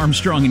up on the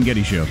Armstrong and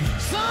Getty Show.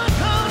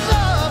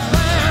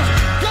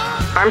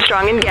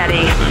 Armstrong and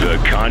Getty. The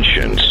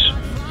conscience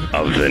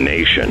of the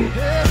nation.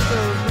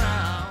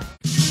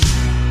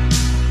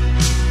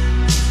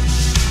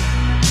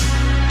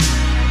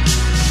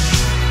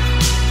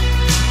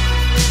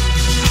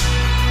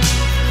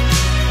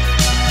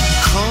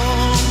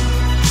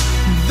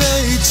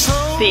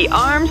 The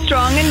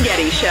Armstrong and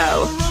Getty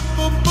Show.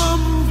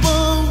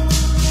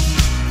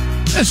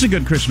 That's a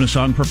good Christmas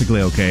song,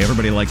 perfectly okay.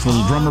 Everybody likes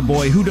Little Drummer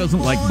Boy. Who doesn't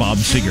like Bob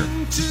Seger?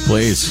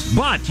 Please.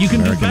 But you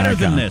can do better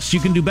than this. You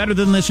can do better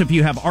than this if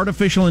you have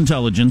artificial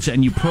intelligence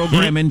and you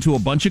program into a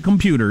bunch of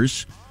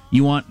computers.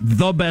 You want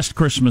the best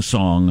Christmas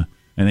song,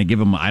 and they give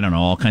them, I don't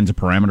know, all kinds of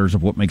parameters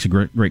of what makes a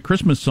great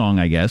Christmas song,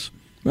 I guess.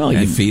 Well,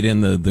 you feed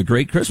in the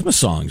great Christmas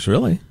songs,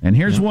 really. And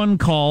here's one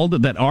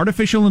called, that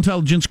artificial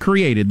intelligence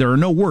created. There are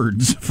no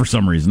words for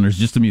some reason. There's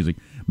just the music.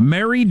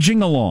 Merry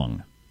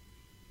Jingalong.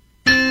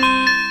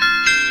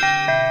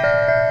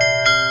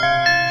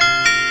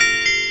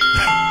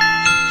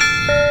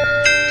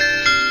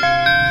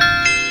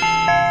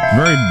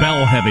 Very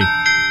bell heavy.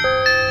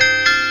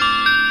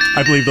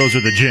 I believe those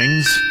are the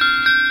Jings.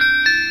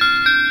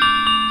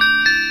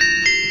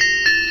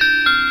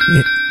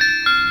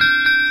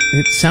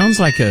 It sounds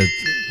like a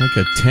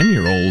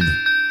 10-year-old.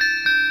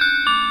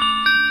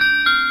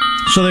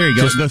 So there you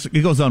go.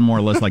 It goes on more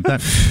or less like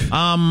that.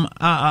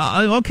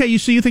 Okay, you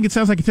think it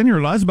sounds like a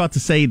 10-year-old. I was about to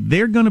say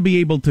they're going to be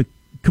able to.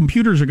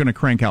 Computers are going to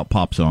crank out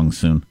pop songs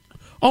soon.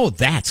 Oh,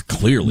 that's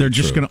clearly they're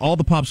just going to. All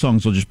the pop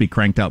songs will just be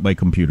cranked out by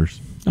computers.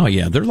 Oh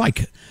yeah, they're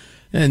like.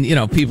 And,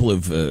 people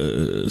have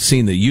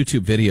seen the YouTube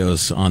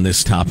videos on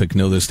this topic,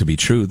 know this to be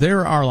true.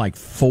 There are like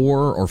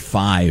 4 or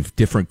 5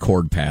 different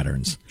chord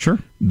patterns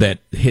that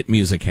hit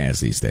music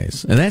has these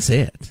days. And that's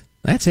it.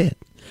 That's it.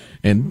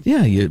 And,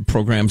 yeah, you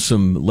program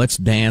some Let's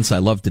Dance, I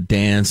Love to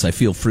Dance, I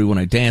Feel Free When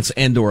I Dance,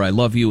 and/or I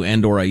Love You,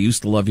 and/or I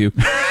Used to Love You,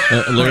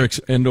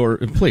 lyrics, and/or,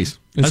 please,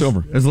 it's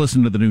over. I was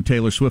listening to the new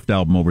Taylor Swift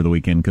album over the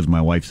weekend because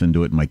my wife's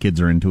into it and my kids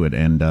are into it.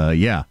 And,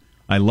 yeah,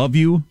 I Love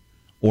You,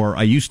 or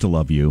I Used to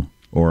Love You,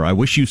 or I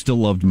Wish You Still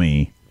Loved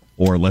Me,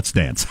 or Let's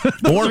Dance.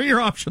 Those are your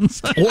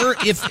options. Or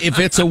if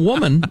it's a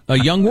woman, a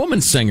young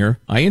woman singer,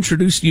 I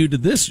introduced you to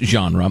this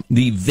genre,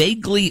 the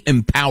vaguely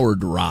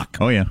empowered rock.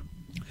 Oh, yeah.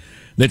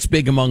 That's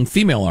big among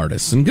female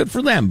artists, and good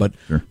for them. But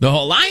the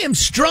whole, I am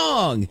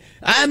strong,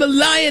 I'm a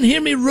lion, hear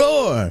me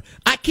roar,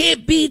 I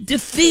can't be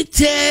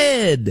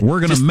defeated. We're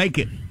going to make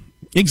it.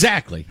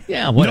 Exactly.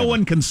 Yeah. Whatever. No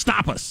one can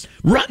stop us.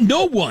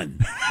 No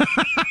one.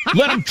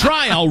 Let them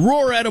try. I'll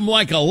roar at them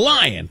like a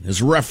lion,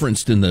 as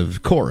referenced in the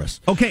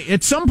chorus. Okay,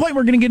 at some point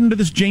we're going to get into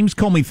this James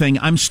Comey thing.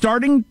 I'm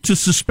starting to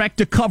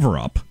suspect a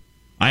cover-up.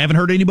 I haven't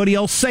heard anybody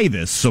else say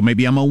this, so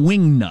maybe I'm a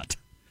wing nut.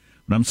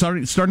 But I'm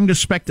starting to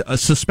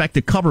suspect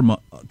a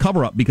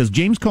cover-up because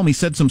James Comey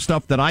said some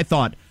stuff that I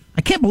thought,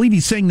 I can't believe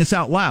he's saying this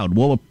out loud.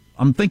 Well,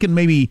 I'm thinking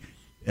maybe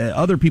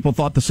other people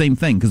thought the same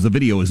thing because the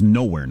video is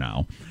nowhere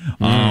now.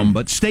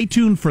 But stay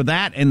tuned for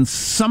that and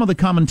some of the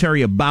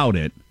commentary about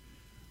it,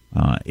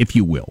 if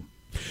you will.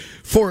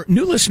 For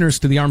new listeners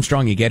to the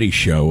Armstrong and Getty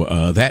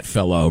Show, that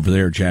fella over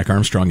there, Jack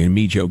Armstrong, and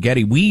me, Joe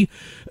Getty, we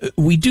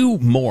do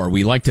more.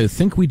 We like to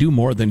think we do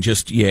more than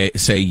just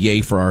say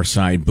yay for our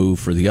side, boo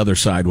for the other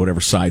side,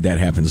 whatever side that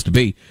happens to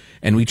be.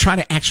 And we try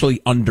to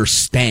actually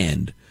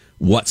understand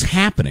what's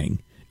happening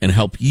and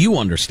help you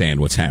understand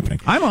what's happening.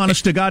 I'm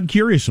honest to God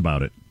curious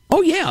about it.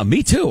 Oh yeah,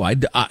 me too. I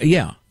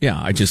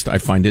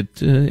find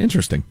it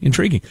interesting,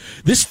 intriguing.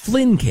 This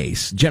Flynn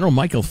case, General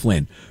Michael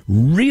Flynn,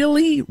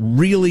 really,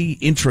 really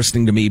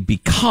interesting to me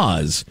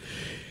because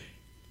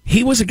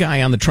he was a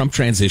guy on the Trump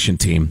transition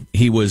team.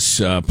 He was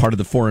part of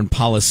the foreign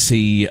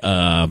policy,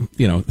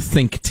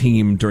 think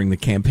team during the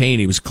campaign.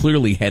 He was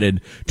clearly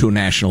headed to a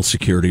national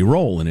security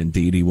role, and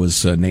indeed, he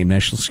was named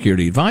national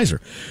security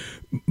advisor.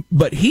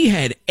 But he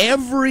had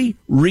every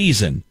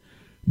reason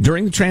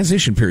during the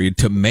transition period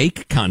to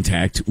make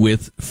contact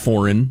with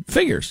foreign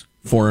figures,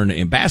 foreign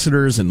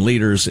ambassadors and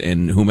leaders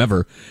and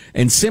whomever,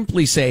 and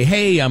simply say,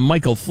 hey, I'm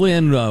Michael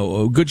Flynn,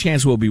 a good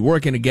chance we'll be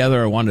working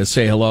together. I wanted to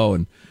say hello,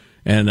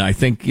 and I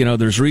think,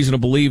 there's reason to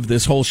believe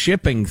this whole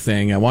shipping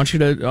thing, I want you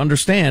to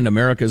understand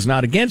America's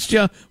not against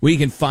you. We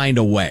can find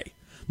a way.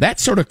 That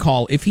sort of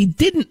call, if he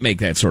didn't make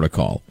that sort of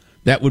call,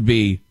 that would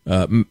be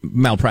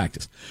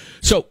malpractice.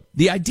 So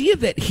the idea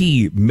that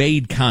he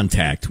made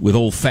contact with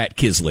old fat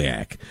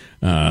Kislyak,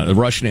 the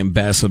Russian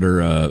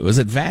ambassador, was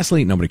it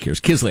Vasily? Nobody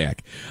cares. Kislyak.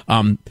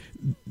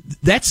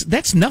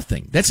 That's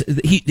nothing.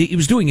 He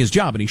was doing his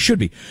job, and he should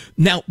be.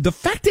 Now, the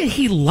fact that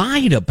he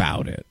lied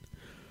about it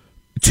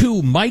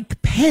to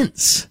Mike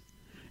Pence,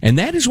 and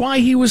that is why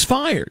he was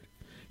fired.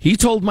 He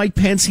told Mike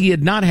Pence he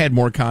had not had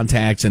more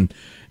contacts,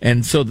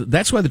 and so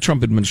that's why the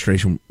Trump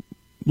administration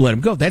let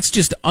him go. That's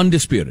just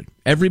undisputed.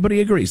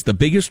 Everybody agrees. The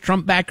biggest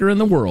Trump backer in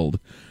the world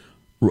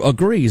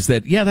agrees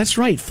that, yeah, that's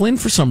right. Flynn,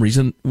 for some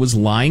reason, was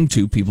lying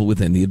to people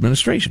within the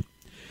administration.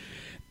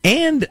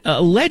 And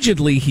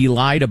allegedly, he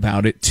lied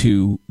about it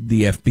to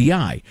the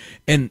FBI.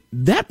 And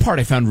that part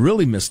I found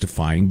really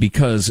mystifying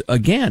because,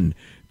 again,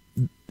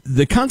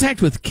 the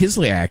contact with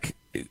Kislyak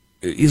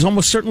is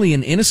almost certainly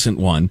an innocent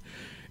one.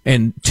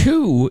 And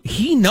two,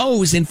 he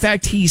knows, in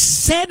fact, he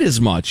said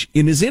as much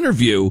in his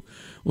interview.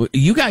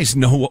 You guys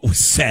know what was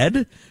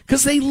said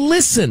because they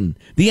listen.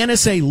 The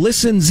NSA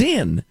listens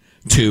in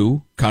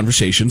to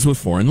conversations with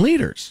foreign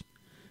leaders.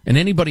 And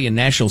anybody in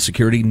national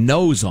security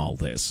knows all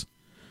this.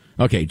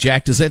 Okay,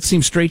 Jack, does that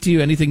seem straight to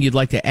you? Anything you'd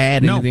like to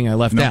add? No. Anything I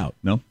left out?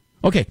 No.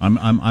 Okay.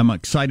 I'm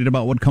excited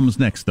about what comes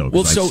next, though.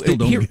 Well, so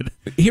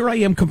here I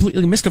am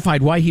completely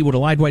mystified why he would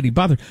have lied, why he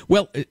bothered.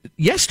 Well,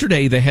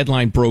 yesterday the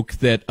headline broke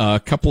that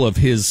a couple of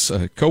his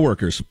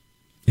coworkers,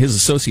 his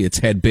associates,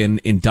 had been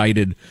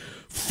indicted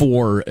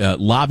for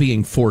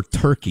lobbying for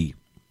Turkey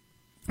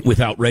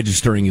without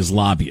registering as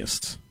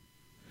lobbyists.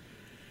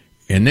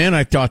 And then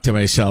I thought to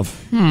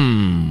myself,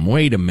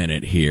 wait a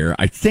minute here.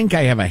 I think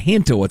I have a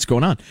hint of what's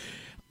going on.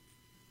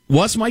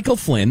 Was Michael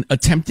Flynn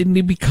attempting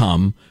to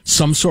become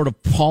some sort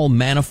of Paul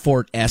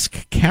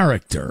Manafort-esque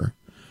character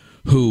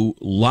who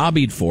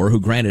lobbied for, who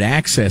granted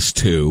access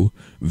to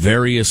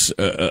various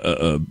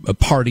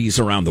parties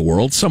around the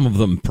world, some of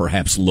them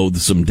perhaps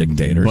loathsome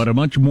dictators? But a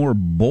much more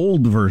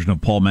bold version of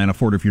Paul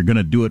Manafort if you're going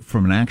to do it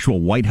from an actual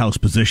White House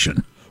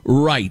position.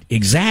 Right,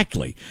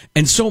 exactly.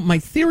 And so my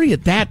theory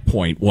at that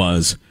point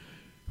was,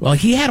 well,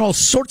 he had all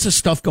sorts of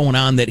stuff going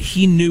on that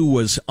he knew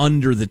was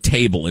under the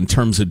table in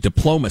terms of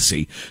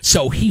diplomacy.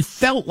 So he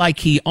felt like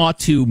he ought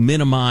to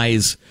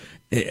minimize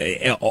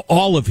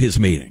all of his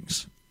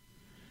meetings.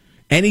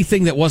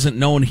 Anything that wasn't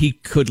known, he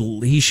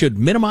should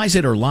minimize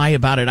it or lie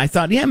about it. I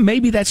thought, yeah,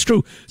 maybe that's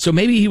true. So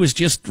maybe he was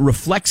just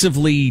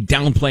reflexively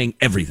downplaying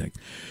everything.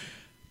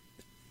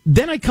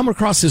 Then I come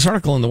across this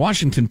article in the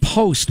Washington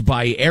Post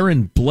by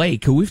Aaron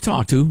Blake, who we've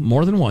talked to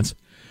more than once.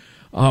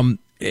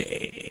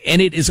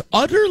 And it is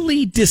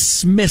utterly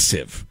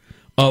dismissive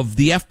of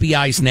the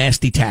FBI's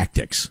nasty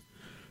tactics,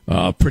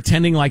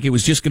 pretending like it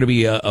was just going to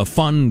be a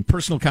fun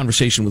personal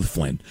conversation with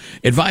Flynn,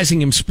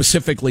 advising him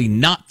specifically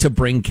not to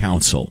bring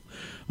counsel,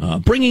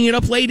 bringing it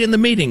up late in the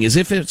meeting as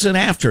if it's an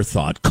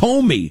afterthought.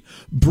 Comey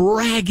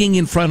bragging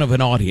in front of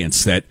an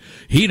audience that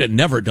he'd have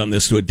never done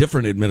this to a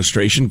different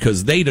administration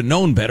because they'd have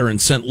known better and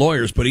sent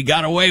lawyers, but he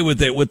got away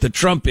with it with the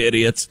Trump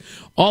idiots.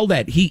 All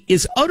that. He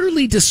is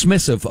utterly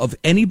dismissive of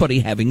anybody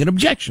having an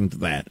objection to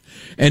that.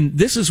 And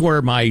this is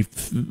where my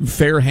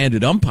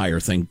fair-handed umpire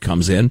thing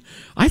comes in.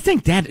 I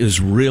think that is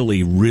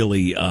really,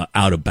 really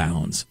out of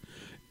bounds.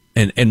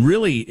 And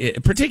really,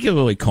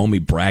 particularly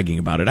Comey bragging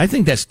about it, I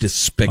think that's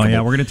despicable. Oh, yeah,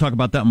 we're going to talk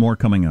about that more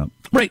coming up.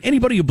 Right.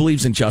 Anybody who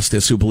believes in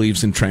justice, who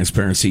believes in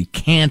transparency,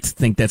 can't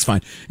think that's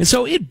fine. And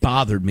so it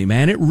bothered me,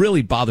 man. It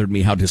really bothered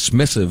me how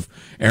dismissive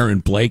Aaron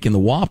Blake and the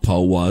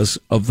WAPO was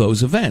of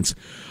those events.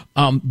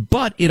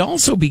 But it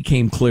also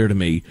became clear to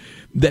me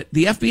that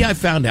the FBI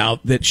found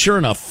out that, sure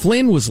enough,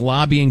 Flynn was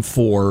lobbying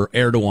for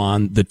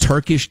Erdogan, the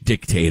Turkish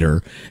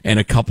dictator, and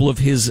a couple of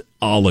his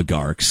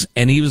oligarchs,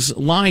 and he was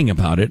lying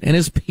about it, and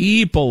his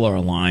people are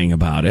lying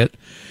about it.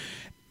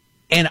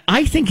 And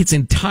I think it's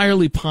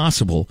entirely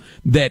possible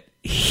that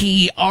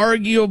he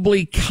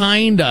arguably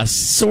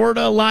sort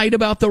of lied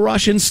about the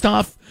Russian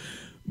stuff,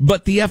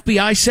 but the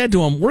FBI said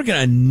to him, we're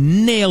going to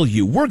nail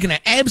you. We're going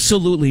to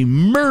absolutely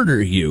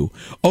murder you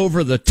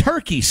over the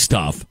Turkey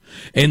stuff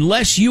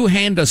unless you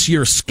hand us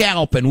your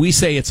scalp and we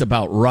say it's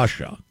about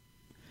Russia.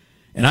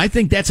 And I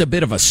think that's a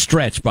bit of a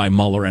stretch by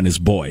Mueller and his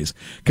boys,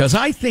 because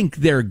I think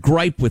their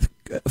gripe with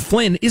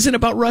Flynn isn't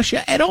about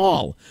Russia at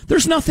all.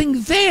 There's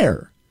nothing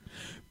there.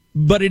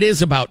 But it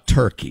is about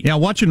Turkey. Yeah,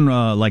 watching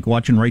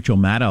Rachel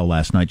Maddow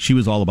last night, she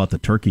was all about the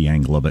Turkey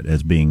angle of it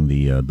as being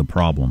the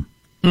problem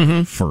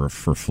for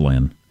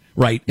Flynn.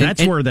 Right.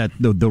 That's where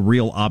the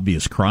real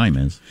obvious crime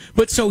is.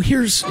 But so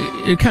here's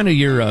kind of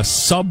your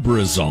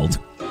sub-result.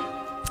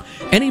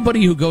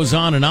 Anybody who goes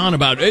on and on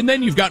about, and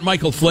then you've got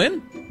Michael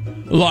Flynn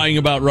lying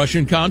about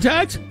Russian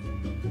contacts.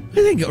 I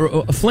think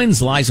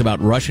Flynn's lies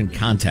about Russian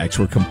contacts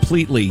were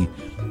completely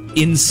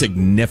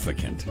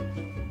insignificant.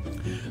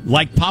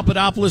 Like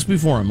Papadopoulos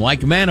before him, like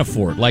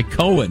Manafort, like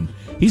Cohen.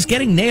 He's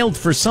getting nailed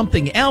for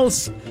something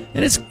else,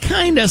 and it's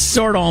kind of,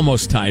 sort of,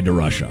 almost tied to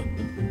Russia.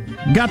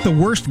 Got the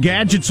worst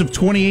gadgets of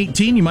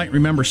 2018. You might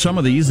remember some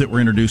of these that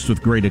were introduced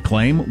with great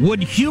acclaim.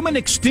 Would human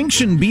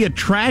extinction be a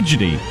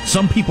tragedy?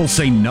 Some people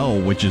say no,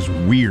 which is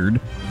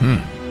weird.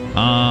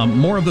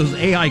 More of those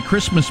AI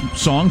Christmas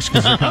songs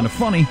because they're kind of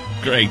funny.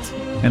 Great.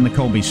 And the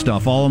Colby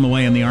stuff, all on the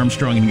way on the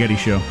Armstrong and Getty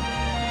Show.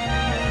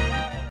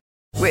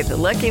 With the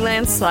Lucky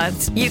Land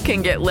Slots, you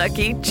can get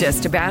lucky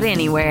just about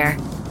anywhere.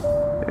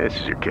 This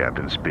is your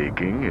captain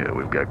speaking.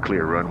 We've got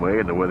clear runway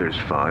and the weather's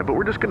fine, but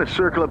we're just going to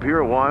circle up here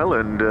a while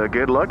and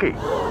get lucky.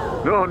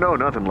 No,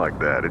 nothing like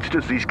that. It's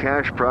just these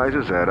cash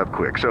prizes add up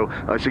quick. So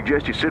I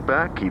suggest you sit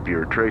back, keep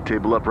your tray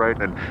table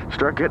upright, and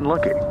start getting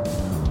lucky.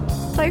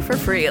 Play for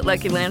free at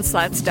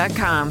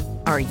LuckyLandSlots.com.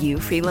 Are you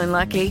feeling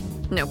lucky?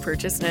 No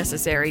purchase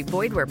necessary.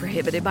 Void where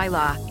prohibited by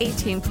law.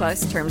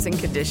 18+ terms and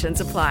conditions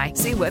apply.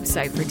 See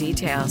website for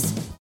details.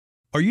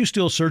 Are you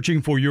still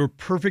searching for your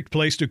perfect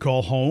place to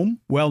call home?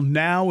 Well,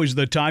 now is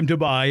the time to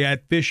buy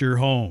at Fisher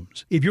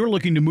Homes. If you're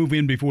looking to move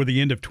in before the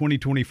end of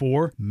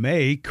 2024,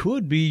 May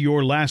could be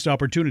your last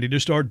opportunity to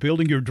start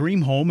building your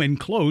dream home and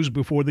close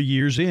before the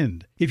year's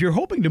end. If you're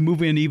hoping to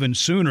move in even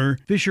sooner,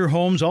 Fisher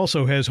Homes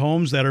also has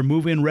homes that are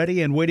move-in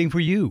ready and waiting for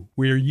you,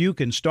 where you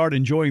can start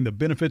enjoying the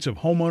benefits of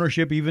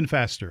homeownership even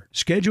faster.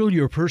 Schedule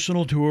your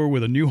personal tour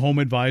with a new home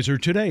advisor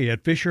today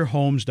at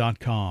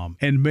FisherHomes.com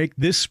and make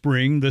this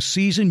spring the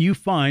season you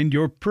find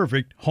your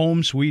perfect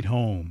home sweet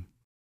home.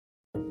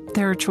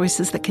 There are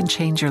choices that can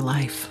change your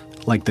life.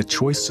 Like the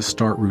choice to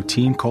start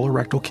routine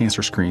colorectal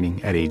cancer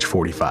screening at age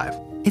 45.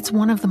 It's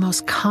one of the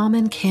most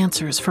common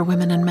cancers for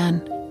women and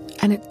men,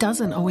 and it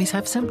doesn't always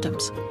have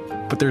symptoms.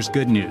 But there's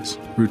good news.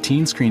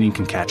 Routine screening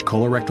can catch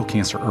colorectal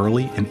cancer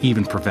early and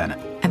even prevent it.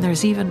 And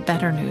there's even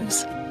better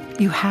news.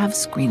 You have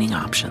screening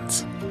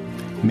options.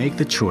 Make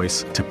the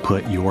choice to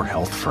put your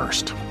health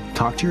first.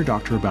 Talk to your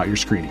doctor about your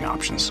screening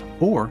options,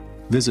 or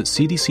visit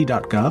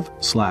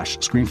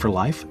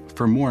cdc.gov/screenforlife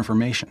for more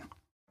information.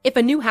 If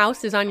a new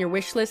house is on your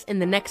wish list in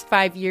the next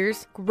 5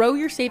 years, grow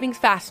your savings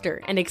faster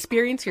and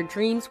experience your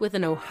dreams with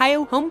an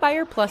Ohio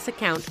Homebuyer Plus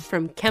account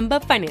from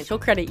Kemba Financial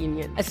Credit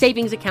Union. A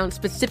savings account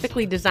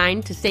specifically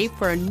designed to save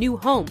for a new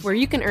home, where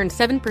you can earn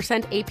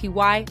 7%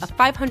 APY, a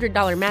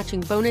 $500 matching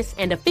bonus,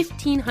 and a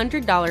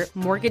 $1,500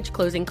 mortgage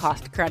closing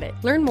cost credit.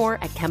 Learn more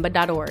at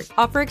Kemba.org.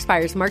 Offer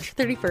expires March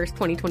 31st,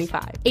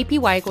 2025.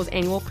 APY equals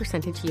annual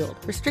percentage yield.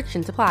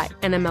 Restrictions apply.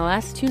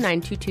 NMLS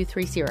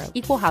 292230.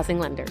 Equal housing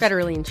lender.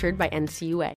 Federally insured by NCUA.